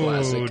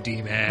classic.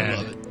 D-Man. I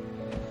love it.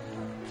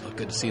 Felt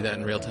good to see that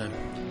in real time.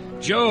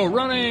 Joe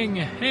running.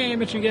 Hey,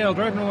 Mitch and Gale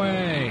driving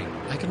away.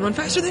 I can run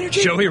faster than your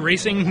Jeep. Joey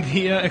racing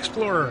the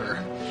Explorer.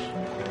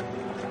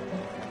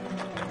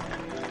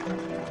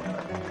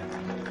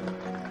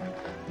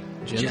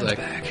 Jen's like,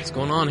 what's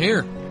going on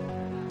here?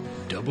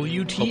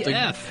 WTF. Hope they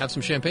have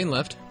some champagne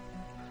left.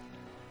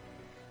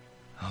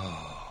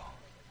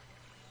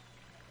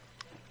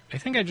 I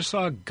think I just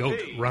saw a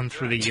goat run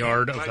through the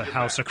yard of the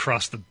house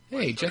across the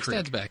Hey, Jack's creek.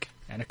 dad's back.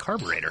 And a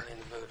carburetor. In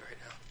the mood right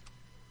now.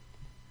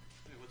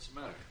 Hey, what's the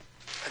matter?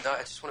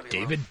 I just want to be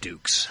alone. David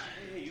Dukes.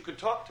 Hey, you can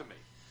talk to me.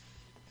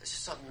 It's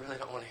just something you really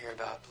don't want to hear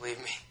about,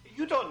 believe me.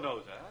 You don't know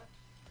that.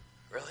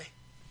 Really?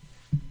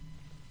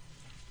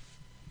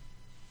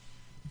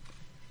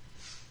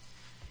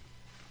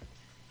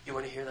 You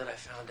want to hear that I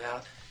found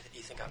out that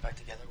Ethan got back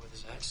together with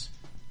his ex?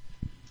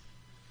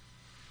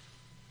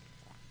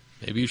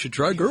 Maybe you should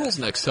try girls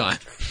next time.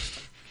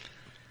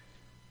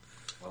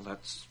 Well,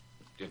 that's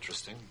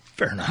interesting.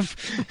 Fair enough.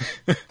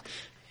 Yeah,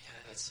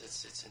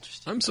 it's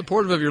interesting. I'm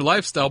supportive of your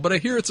lifestyle, but I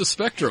hear it's a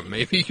spectrum.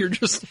 Maybe you're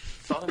just...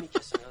 Thought of me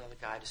kissing another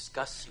guy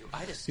disgusts you. I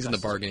disgust He's in the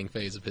you. bargaining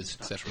phase of his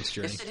sexual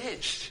journey. Yes, it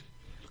is.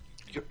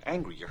 You're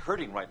angry. You're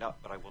hurting right now,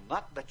 but I will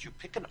not let you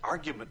pick an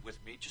argument with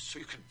me just so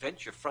you can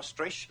vent your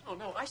frustration. Oh,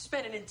 no, I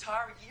spent an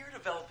entire year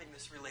developing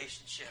this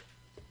relationship.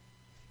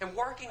 And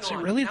working Is it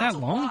on it. really Now that it's a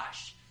long?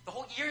 wash. The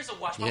whole year's a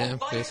wash. My Yeah, whole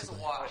life basically.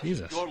 is a wash.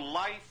 Jesus. Your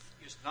life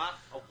is not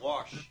a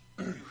wash.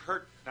 You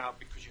hurt now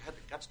because you had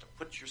the guts to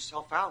put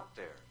yourself out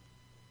there.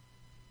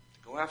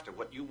 To go after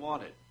what you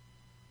wanted.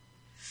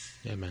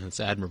 Yeah, man, it's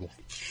admirable.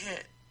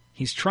 Can't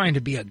He's trying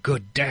to be a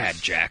good dad,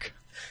 Jack.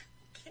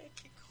 keep going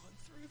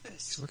through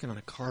this. He's working on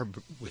a car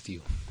with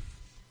you.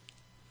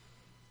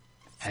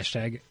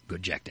 Hashtag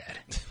good Jack dad.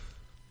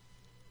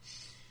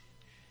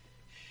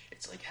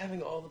 It's like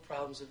having all the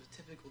problems of a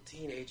typical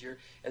teenager,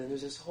 and then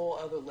there's this whole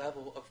other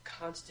level of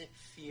constant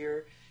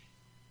fear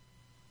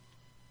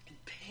and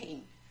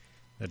pain.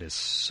 That is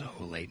so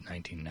late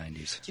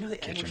 1990s. Do you know the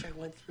kitchen. anguish I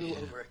went through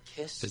over a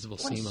kiss? Visible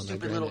One seam on their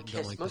stupid little granite, don't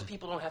kiss. like Most that.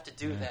 people don't have to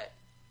do that.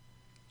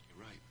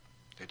 You're right.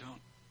 They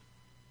don't.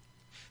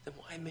 Then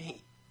why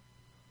me?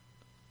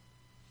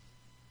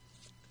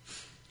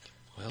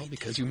 Well,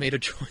 because you made a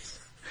choice.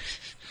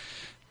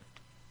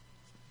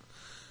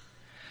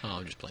 Oh,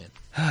 I'm just playing.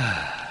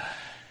 I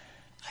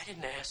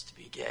didn't ask to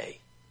be gay.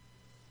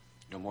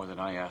 No more than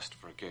I asked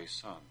for a gay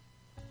son.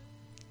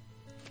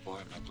 Boy,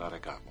 am I glad I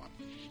got one.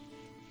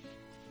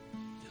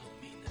 You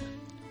don't mean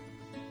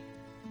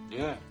that.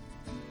 Yeah,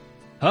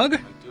 Hug? I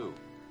do.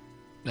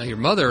 Now, your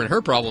mother and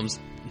her problems,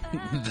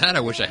 that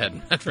I wish I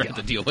hadn't ever had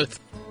to deal with.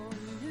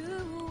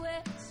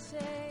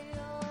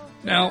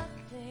 Now,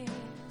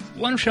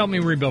 why don't you help me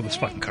rebuild this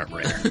fucking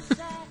carburetor?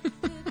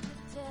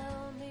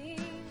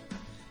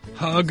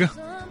 Hug.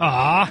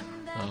 Ah.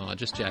 Oh,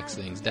 just Jack's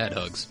things. Dad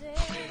hugs.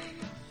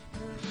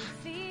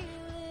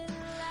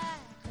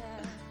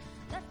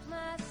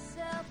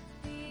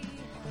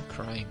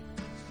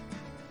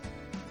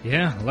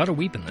 Yeah, a lot of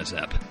weeping this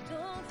ep.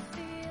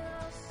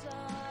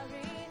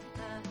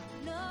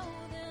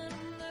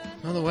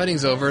 Well, the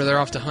wedding's over. They're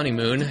off to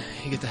honeymoon.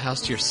 You get the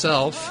house to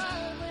yourself.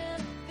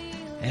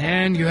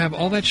 And you have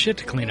all that shit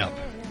to clean up.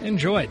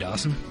 Enjoy,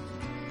 Dawson.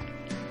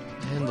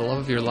 And the love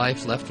of your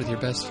life left with your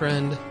best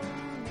friend.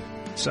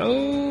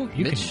 So,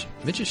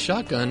 Mitch's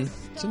shotgun.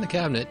 It's in the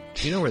cabinet.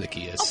 You know where the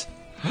key is.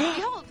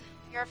 Behold,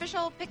 your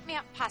official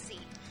pick-me-up posse.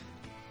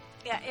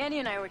 Yeah, Andy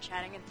and I were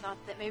chatting and thought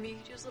that maybe you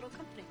could use a little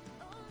company.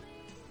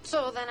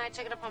 So then I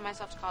took it upon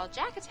myself to call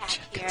Jack Attack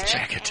here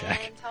Jack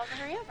Attack. and tell them to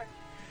hurry over.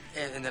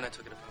 And then I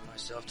took it upon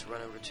myself to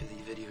run over to the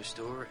video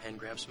store and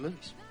grab some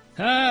movies.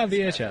 Ah,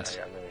 VHS.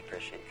 I really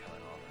appreciate you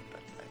coming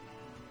over,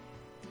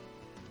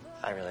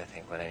 but I really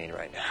think what I need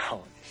right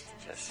now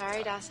is just...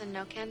 Sorry, Dawson,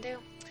 no can do.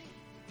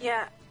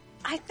 Yeah,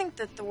 I think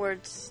that the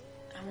words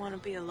 "I want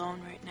to be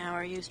alone right now"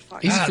 are used far.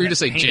 Easy for you to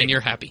say, painting. Jen, you're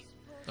happy.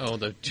 Oh,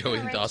 the Joey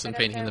and Dawson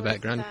painting in the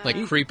background,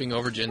 like creeping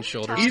over Jen's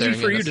shoulder. Easy staring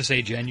for at you us. to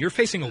say, Jen. You're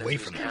facing away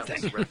from that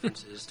Countless thing.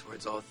 references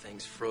towards all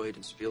things Freud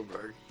and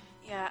Spielberg.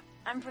 Yeah,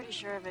 I'm pretty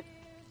sure of it.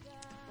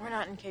 We're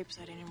not in Cape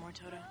Side anymore,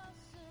 Toto.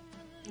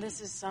 This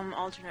is some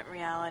alternate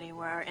reality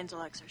where our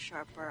intellects are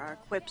sharper, our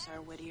quips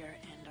are wittier,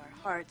 and our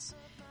hearts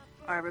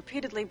are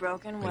repeatedly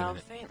broken, Wait a while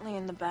minute. faintly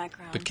in the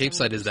background. But Cape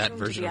Side is that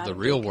version of the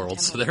real world,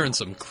 so they're in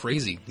some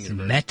crazy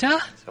universe.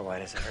 Meta? So why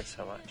does it hurt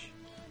so much?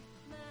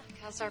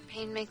 Because our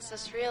pain makes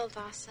us real,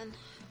 Dawson.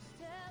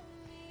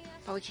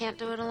 But we can't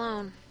do it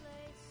alone.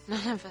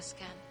 None of us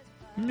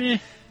can. Meh.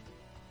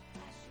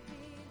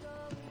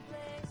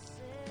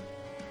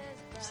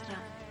 Sit down.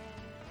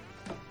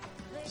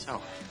 So,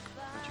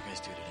 what'd you guys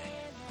do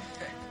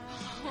today?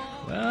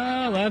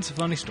 Well, that's a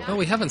funny story. Oh,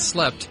 we haven't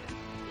slept.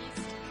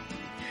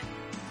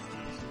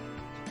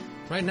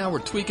 Right now, we're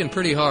tweaking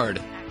pretty hard.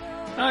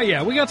 Oh,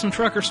 yeah, we got some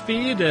trucker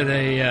speed at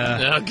a...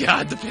 Oh,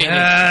 God, the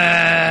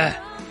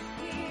painting.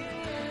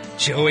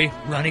 Joey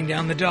running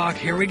down the dock.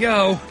 Here we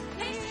go.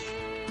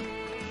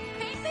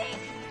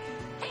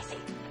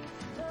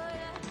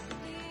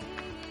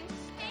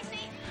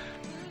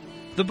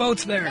 The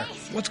boat's there.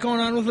 What's going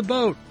on with the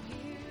boat?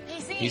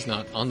 He's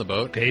not on the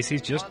boat.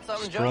 Pacey's just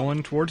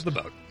strolling towards the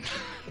boat.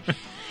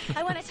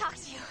 I want to talk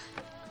to you.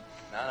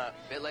 No,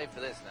 bit late for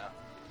this now.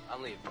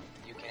 I'm leaving.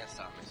 You can't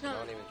stop me, so No.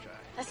 don't even try.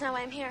 That's not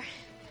why I'm here.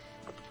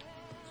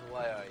 So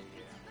why are you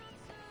here?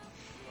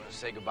 Want to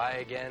say goodbye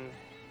again?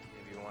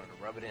 Maybe you wanted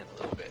to rub it in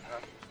a little bit, huh?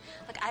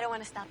 Look, I don't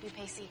want to stop you,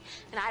 Pacey.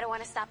 And I don't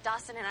want to stop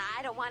Dawson, and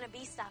I don't want to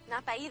be stopped.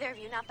 Not by either of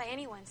you, not by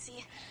anyone.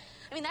 See?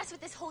 I mean, that's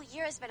what this whole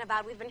year has been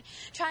about. We've been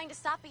trying to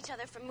stop each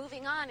other from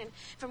moving on and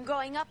from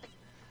growing up.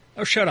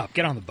 Oh, shut up.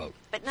 Get on the boat.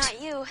 But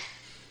not you.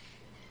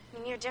 I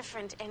mean, you're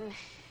different, and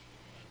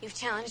you've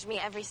challenged me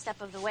every step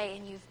of the way,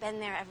 and you've been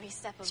there every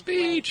step of the way.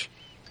 Speech!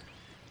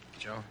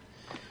 Joe,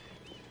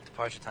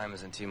 departure time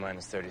is in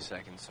T-minus 30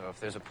 seconds, so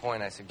if there's a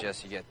point, I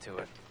suggest you get to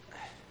it.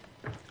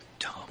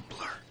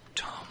 Tumblr.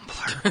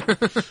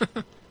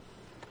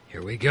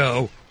 Here we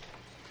go.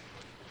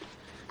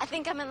 I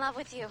think I'm in love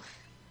with you.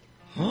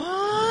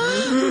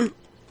 Look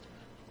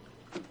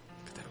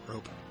at that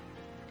rope.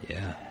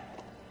 Yeah.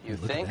 You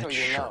Look think at that or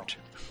you know? shirt.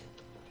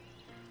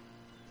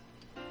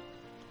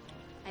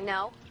 I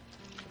know.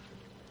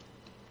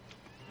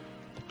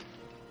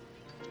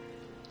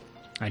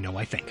 I know,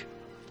 I think.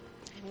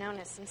 I've known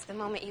it since the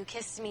moment you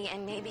kissed me,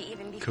 and maybe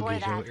even before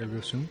Cogito that.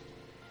 ergo sum.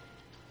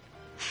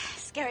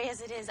 Scary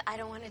as it is, I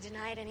don't want to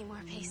deny it anymore,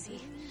 Pacey.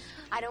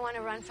 I don't want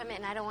to run from it,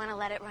 and I don't want to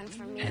let it run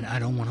from me. And I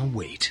don't want to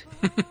wait.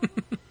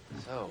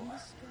 So,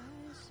 what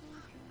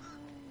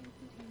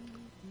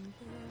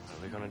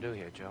are we gonna do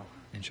here, Joe?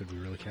 And should we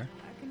really care?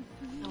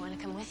 I want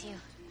to come with you.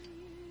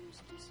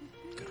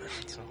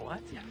 So what?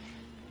 Yeah.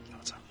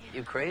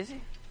 You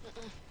crazy?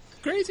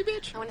 Crazy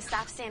bitch. I want to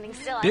stop standing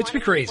still. I Bitch, want be to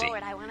move crazy.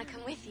 forward. I want to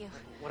come with you.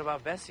 What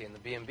about Bessie and the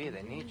B&B?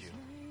 They need you.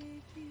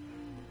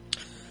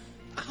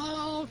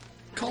 Oh,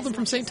 call them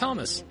from St.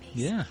 Thomas.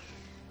 Yeah.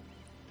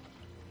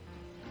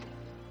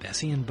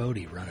 Bessie and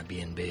Bodie run a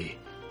B&B.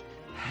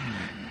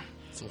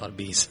 It's a lot of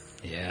B's.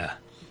 Yeah.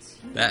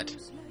 That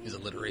is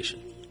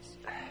alliteration.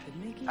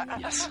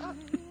 Yes.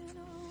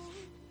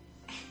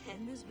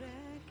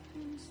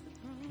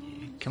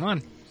 Come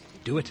on.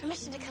 Do it.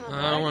 Permission to come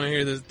I don't want to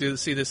hear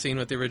this. See this scene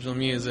with the original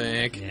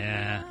music.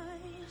 Yeah.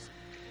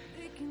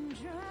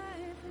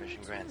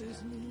 Permission granted.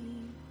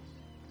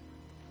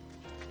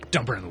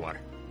 Dump her in the water.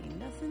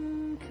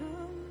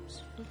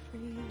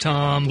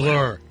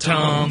 Tumblr.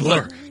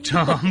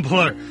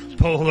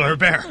 Polar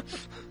bear.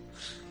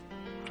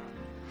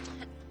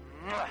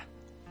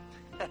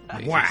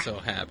 Makes Wow. me so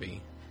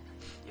happy.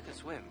 You can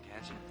swim,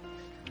 can't you?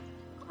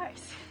 Of course. I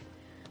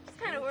was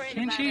kind of worried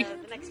Can about she?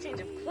 the next change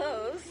of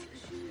clothes.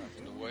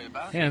 Nothing to worry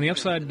about. Yeah, on the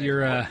upside,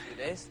 your A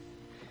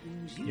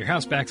few days?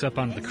 house backs up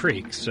onto the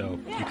creek, so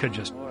you could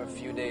just Or a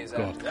few days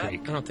go after up the that.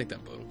 creek. I don't think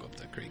that boat will go up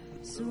that creek.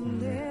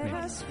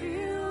 Maybe.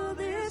 Fill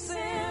this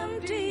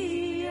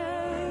empty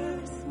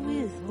earth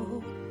with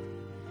hope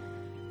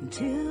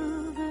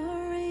until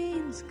the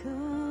rains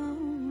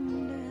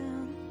come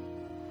down.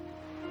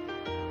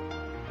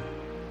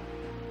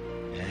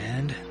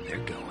 And they're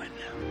going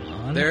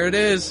on on. There it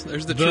is.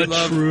 There's the true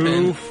love true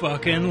pin.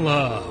 fucking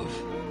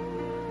love.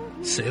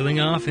 Sailing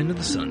off into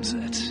the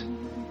sunset.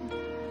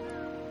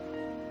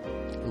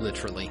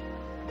 Literally.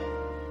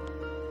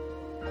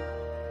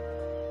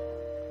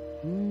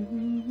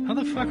 How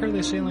the fuck are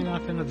they sailing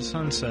off into the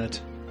sunset?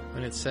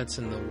 When it sets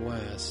in the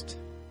west.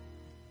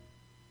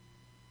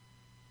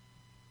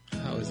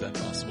 How is that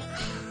possible?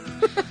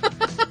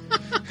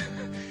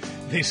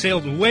 They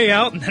sailed way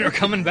out and then are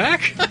coming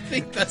back? I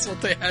think that's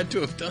what they had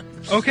to have done.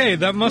 Okay,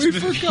 that must We be...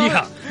 forgot.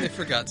 Yeah. They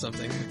forgot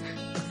something.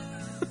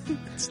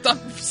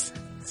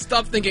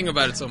 Stop thinking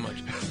about it so much.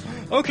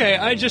 Okay,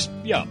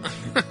 yeah.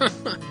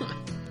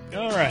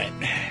 Alright.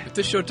 If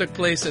this show took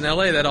place in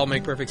LA, that'd all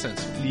make perfect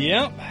sense.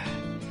 Yep.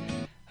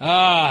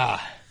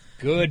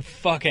 Good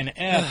fucking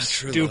F,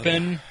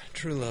 Stupin.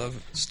 True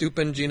love.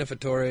 Stupin, Gina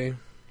Fattore,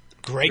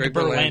 Greg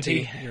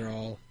Berlanti. You're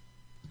all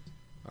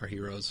our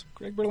heroes.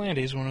 Greg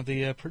Berlanti is one of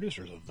the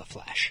producers of The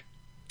Flash.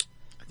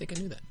 I think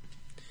I knew that.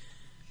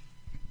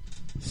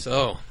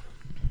 So,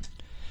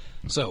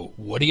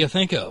 what do you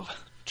think of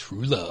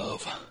True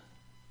Love?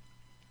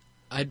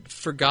 I'd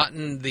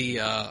forgotten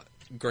the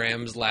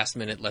Graham's last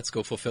minute "Let's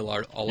go fulfill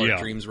all our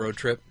dreams" road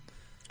trip.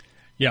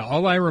 Yeah,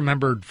 all I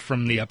remembered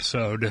from the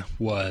episode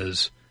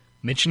was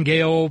Mitch and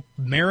Gail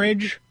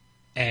marriage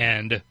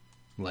and,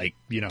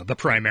 the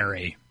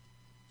primary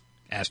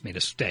asked me to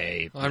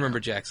stay. Well, I remember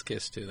Jack's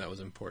kiss, too. That was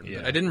important. Yeah.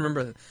 But I didn't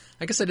remember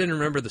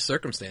the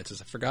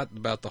circumstances. I forgot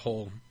about the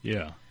whole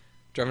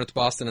driving up to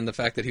Boston and the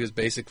fact that he was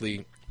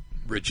basically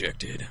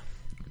rejected.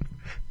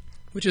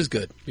 Which is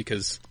good,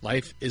 because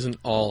life isn't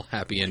all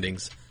happy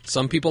endings.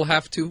 Some people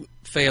have to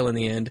fail in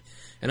the end,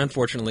 and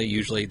unfortunately,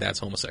 usually that's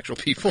homosexual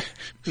people.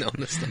 No,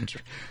 that's not true.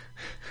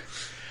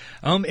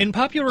 In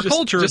popular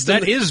culture,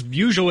 that is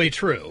usually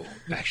true,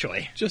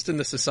 actually. Just in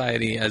the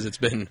society as it's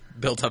been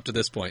built up to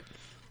this point.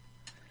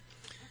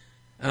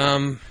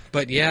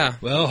 But yeah.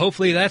 Well,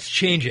 hopefully that's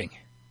changing.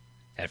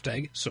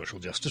 Hashtag social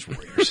justice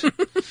warriors.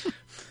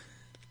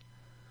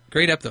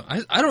 Great ep, though.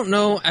 I don't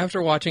know, after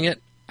watching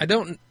it, I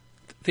don't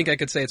think I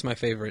could say it's my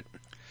favorite.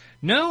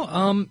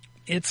 No,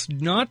 it's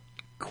not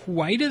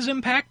quite as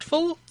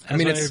impactful. I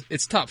mean,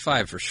 it's top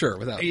 5 for sure,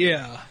 without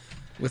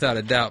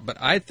a doubt. But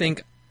I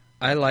think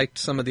I liked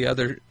some of the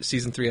other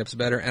season 3 eps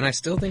better, and I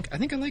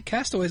think I like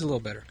Castaways a little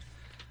better.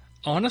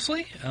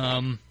 Honestly,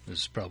 this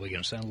is probably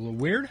going to sound a little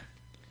weird.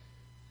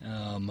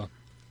 I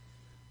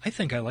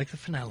think I like the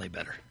finale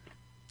better.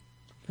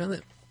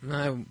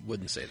 I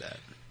wouldn't say that.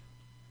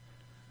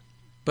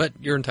 But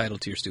you're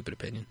entitled to your stupid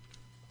opinion.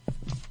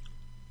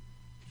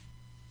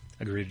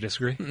 Agree to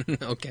disagree?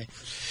 Okay.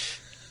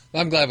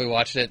 Well, I'm glad we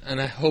watched it,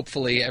 and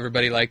hopefully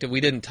everybody liked it.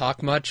 We didn't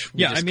talk much.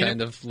 We just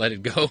kind of let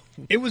it go.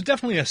 It was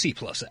definitely a C+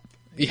 app.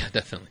 Yeah,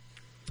 definitely.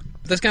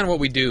 But that's kind of what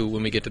we do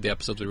when we get to the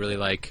episodes we really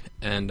like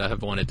and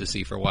have wanted to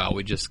see for a while.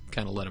 We just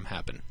kind of let them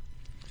happen.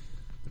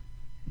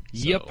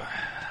 Yep.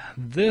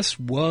 This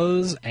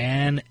was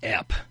an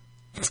ep.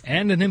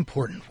 And an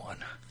important one.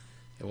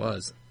 It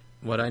was.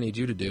 What I need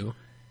you to do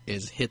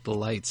is hit the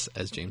lights,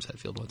 as James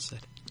Hetfield once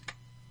said.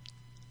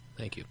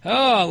 Thank you.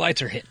 Oh,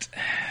 lights are hit.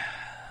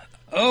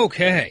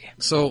 Okay.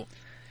 So,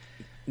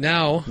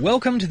 now...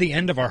 Welcome to the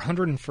end of our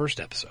 101st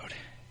episode.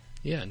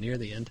 Yeah, near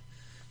the end.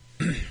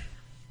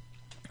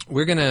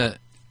 We've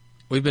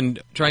been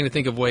trying to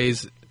think of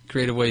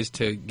creative ways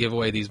to give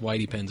away these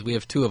Whitey pens. We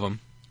have 2 of them.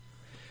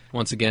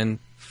 Once again,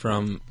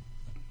 from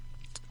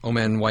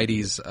Oman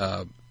Whitey's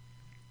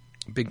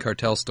Big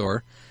Cartel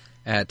store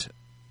at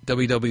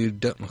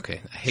www.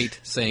 Okay, I hate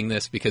saying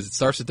this because it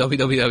starts with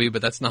www,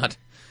 but that's not.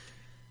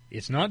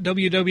 It's not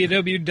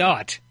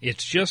www.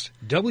 It's just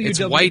www. It's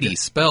Whitey,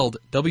 spelled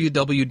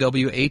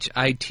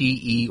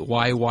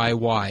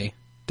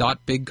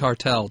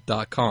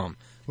www.hiteyy.bigcartel.com,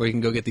 where you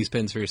can go get these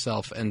pins for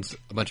yourself and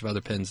a bunch of other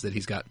pins that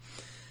he's got.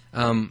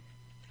 And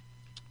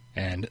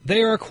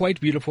they are quite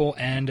beautiful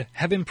and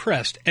have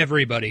impressed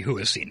everybody who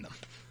has seen them.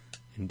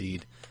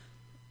 Indeed.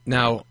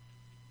 Now,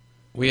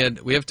 we have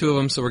 2 of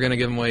them, so we're going to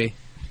give them away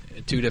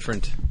 2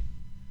 different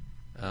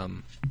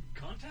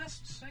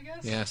contests, I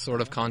guess? Yeah,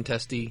 sort of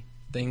contesty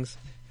things.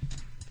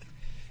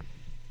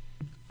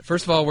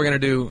 First of all, we're going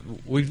to do...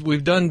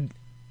 We've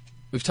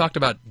talked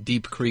about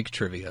Deep Creek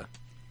trivia,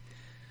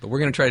 but we're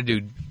going to try to do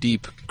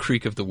Deep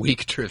Creek of the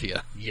Week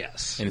trivia.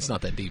 Yes. And it's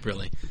not that deep,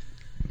 really.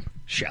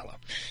 Shallow.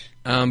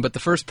 But the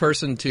first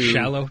person to...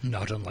 Shallow,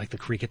 not unlike the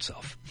creek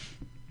itself.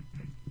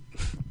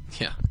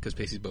 Yeah, because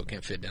Pacey's boat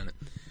can't fit down it.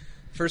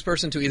 First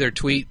person to either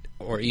tweet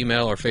or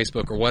email or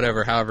Facebook or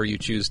whatever, however you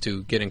choose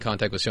to get in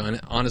contact with Sean.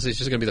 Honestly, it's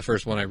just going to be the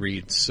first one I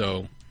read,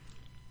 so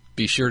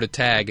be sure to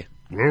tag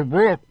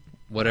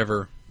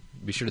whatever.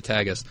 Be sure to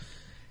tag us.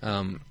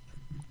 And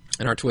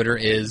our Twitter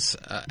is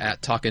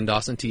at Talkin'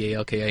 Dawson,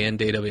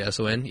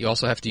 TALKINDAWSON. You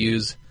also have to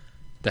use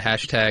the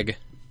hashtag...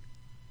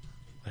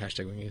 What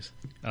hashtag we use?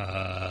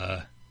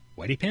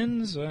 Whitey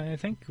Pins, I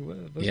think.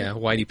 Yeah,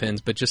 Whitey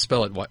Pins, but just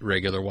spell it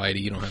regular Whitey.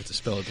 You don't have to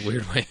spell it the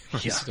weird way.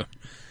 Yeah.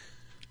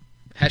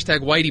 Hashtag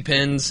Whitey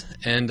Pins,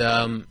 and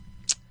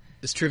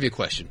this trivia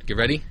question. Get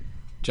ready?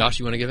 Josh,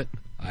 you want to give it?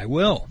 I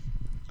will.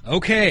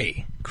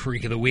 Okay,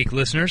 Creek of the Week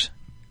listeners,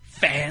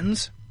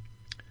 fans,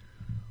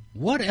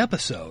 what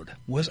episode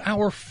was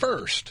our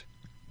first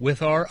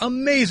with our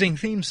amazing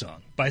theme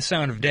song by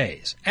Sound of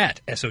Days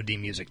at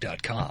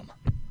sodmusic.com?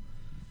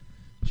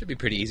 Should be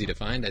pretty easy to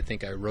find. I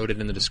think I wrote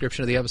it in the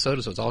description of the episode,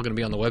 so it's all going to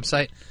be on the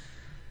website.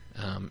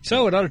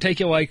 So it ought to take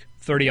you like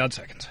 30-odd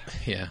seconds.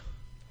 Yeah.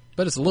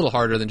 But it's a little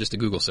harder than just a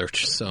Google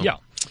search. So yeah.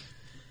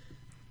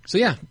 So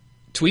yeah,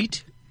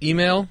 tweet,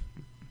 email,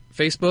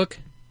 Facebook,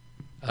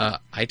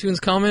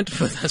 iTunes comment,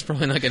 but that's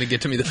probably not going to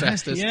get to me the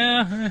fastest.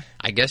 Yeah.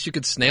 I guess you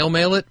could snail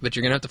mail it, but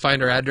you're going to have to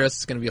find our address.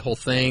 It's going to be a whole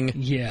thing.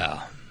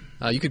 Yeah.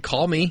 You could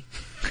call me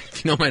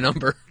if you know my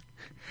number.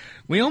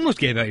 We almost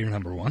gave out your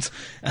number once.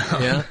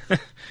 Yeah.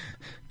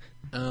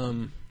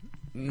 Then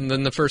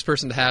the first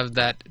person to have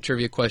that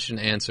trivia question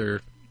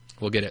answer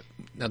will get it.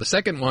 Now the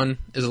second one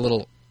is a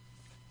little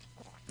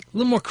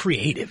more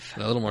creative.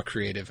 A little more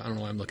creative. I don't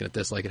know why I'm looking at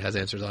this like it has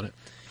answers on it.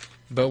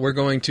 But we're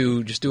going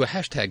to just do a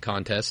hashtag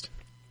contest.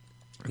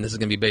 And this is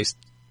going to be based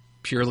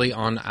purely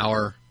on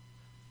our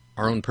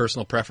own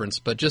personal preference,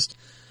 but just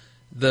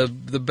the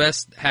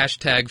best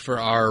hashtag for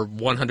our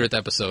 100th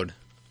episode.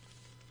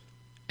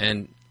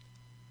 And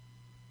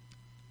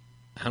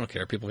I don't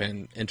care. People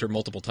can enter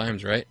multiple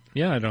times, right?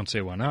 Yeah, I don't see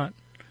why not.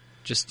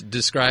 Just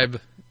describe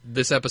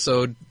this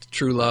episode,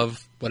 true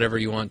love, whatever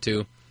you want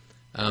to.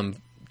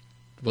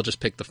 We'll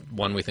just pick the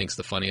one we think's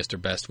the funniest or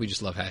best. We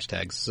just love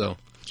hashtags, so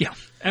yeah,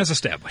 as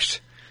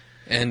established.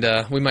 And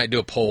we might do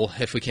a poll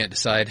if we can't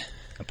decide.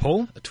 A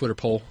poll? A Twitter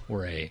poll.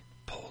 Or a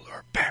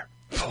polar bear.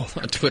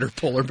 A Twitter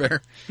polar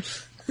bear.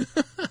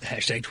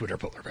 Hashtag Twitter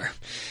polar bear.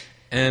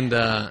 And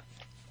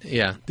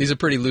yeah, these are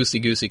pretty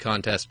loosey-goosey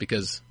contests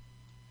because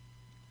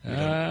we don't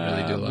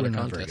really do a lot of contests. We're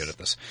not very good at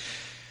this.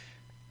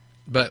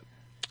 But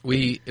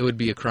it would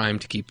be a crime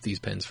to keep these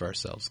pens for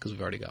ourselves because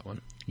we've already got one.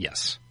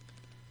 Yes.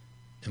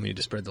 And we need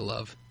to spread the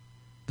love.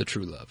 The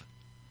true love.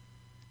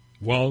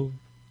 Whoa.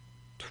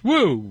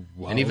 Woo.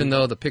 And even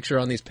though the picture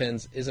on these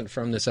pens isn't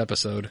from this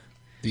episode,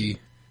 the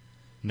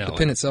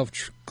pin itself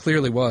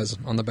clearly was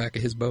on the back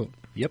of his boat.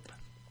 Yep.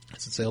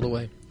 As it sailed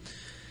away.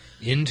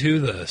 Into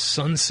the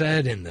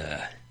sunset in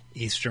the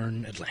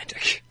eastern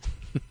Atlantic.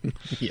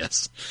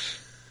 Yes.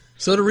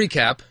 So to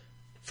recap,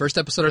 first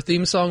episode our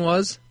theme song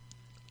was,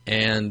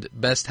 and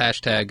best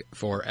hashtag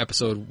for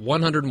episode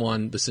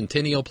 101, the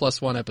Centennial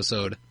Plus One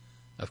episode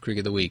of Creek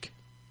of the Week.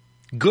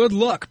 Good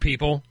luck,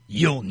 people.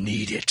 You'll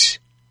need it.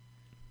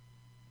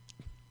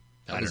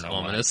 That was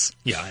ominous.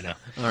 Why. Yeah, I know.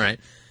 All right.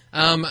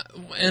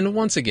 And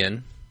once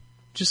again,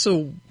 just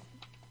so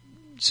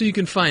you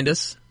can find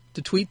us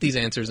to tweet these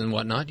answers and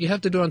whatnot, you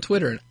have to do it on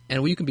Twitter.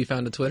 And you can be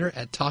found on Twitter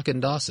at Talkin'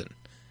 Dawson,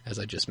 as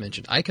I just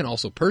mentioned. I can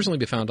also personally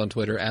be found on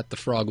Twitter at The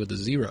Frog with a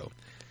Zero.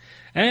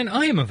 And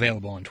I am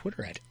available on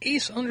Twitter at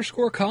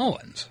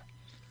Ace_Collins.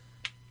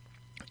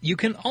 You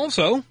can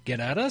also get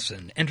at us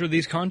and enter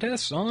these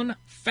contests on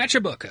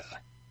Fatchabooka,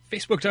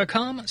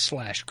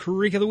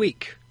 Facebook.com/Creek of the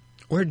Week.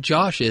 Where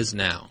Josh is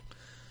now.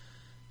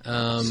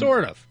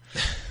 Sort of.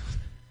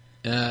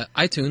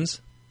 iTunes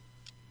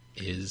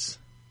is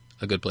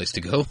a good place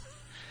to go.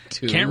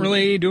 Can't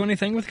really do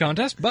anything with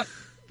contests, but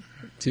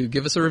to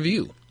give us a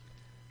review.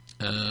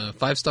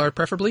 5-star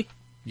preferably.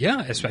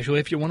 Yeah, especially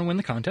if you want to win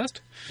the contest.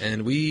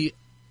 And we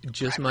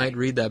just might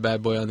read that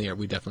bad boy on the air.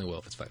 We definitely will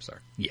if it's 5-star.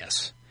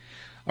 Yes.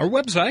 Our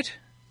website,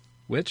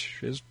 which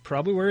is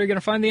probably where you're going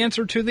to find the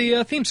answer to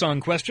the theme song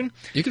question.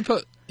 You can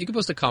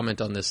post a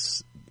comment on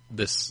this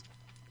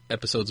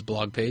episode's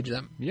blog page.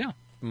 That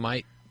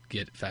might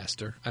get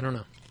faster. I don't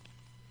know.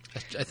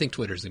 I think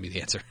Twitter's going to be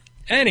the answer.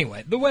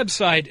 Anyway, the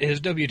website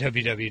is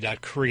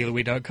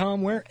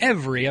www.creekoftheweek.com, where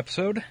every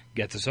episode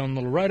gets its own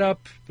little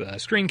write-up,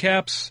 screen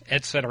caps,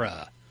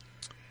 etc.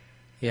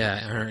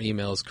 Yeah, our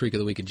email is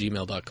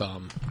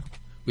creekoftheweek@gmail.com.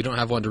 We don't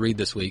have one to read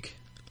this week,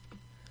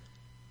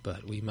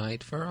 but we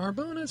might for our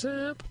bonus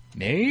app.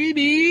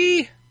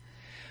 Maybe.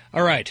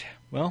 All right,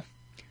 well,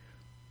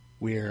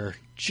 we're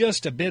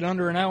just a bit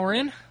under an hour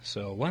in,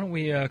 so why don't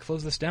we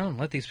close this down and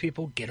let these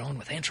people get on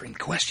with answering the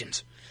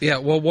questions. Yeah,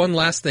 well, one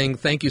last thing.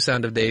 Thank you,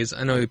 Sound of Days.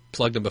 I know we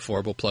plugged them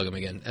before. We'll plug them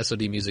again.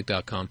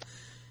 SODmusic.com,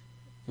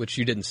 which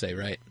you didn't say,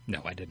 right?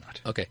 No, I did not.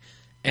 Okay.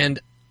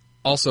 And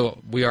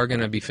also, we are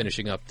going to be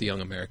finishing up the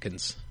Young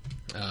Americans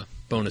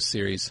bonus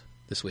series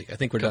this week. I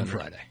think we're done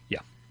Friday. Yeah.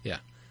 Yeah.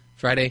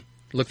 Friday,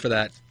 look for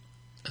that.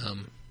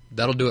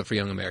 That'll do it for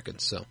Young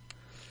Americans. So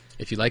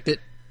if you liked it,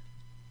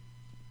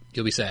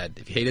 you'll be sad.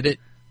 If you hated it,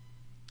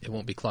 it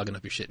won't be clogging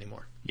up your shit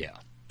anymore. Yeah.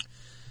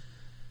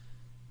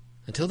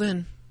 Until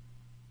then,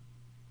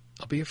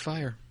 I'll be your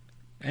fire.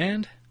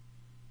 And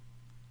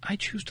I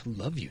choose to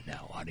love you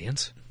now,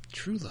 audience.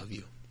 True love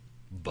you.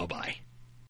 Bye-bye.